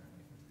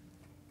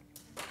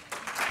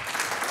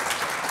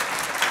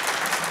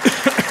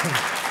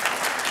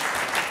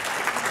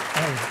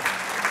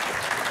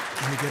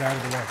 Let me get out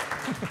of the way.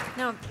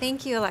 No,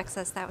 thank you,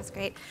 Alexis. That was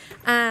great.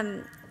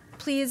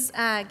 Please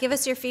give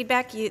us your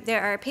feedback.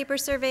 There are paper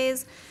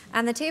surveys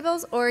on the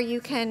tables, or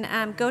you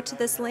can go to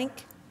this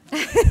link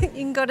You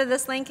can go to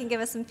this link and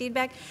give us some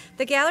feedback.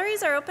 The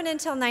galleries are open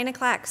until 9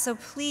 o'clock, so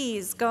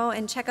please go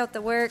and check out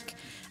the work.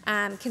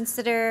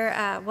 Consider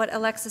what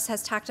Alexis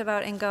has talked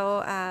about and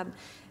go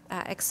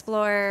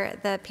explore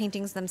the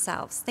paintings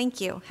themselves.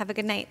 Thank you. Have a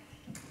good night.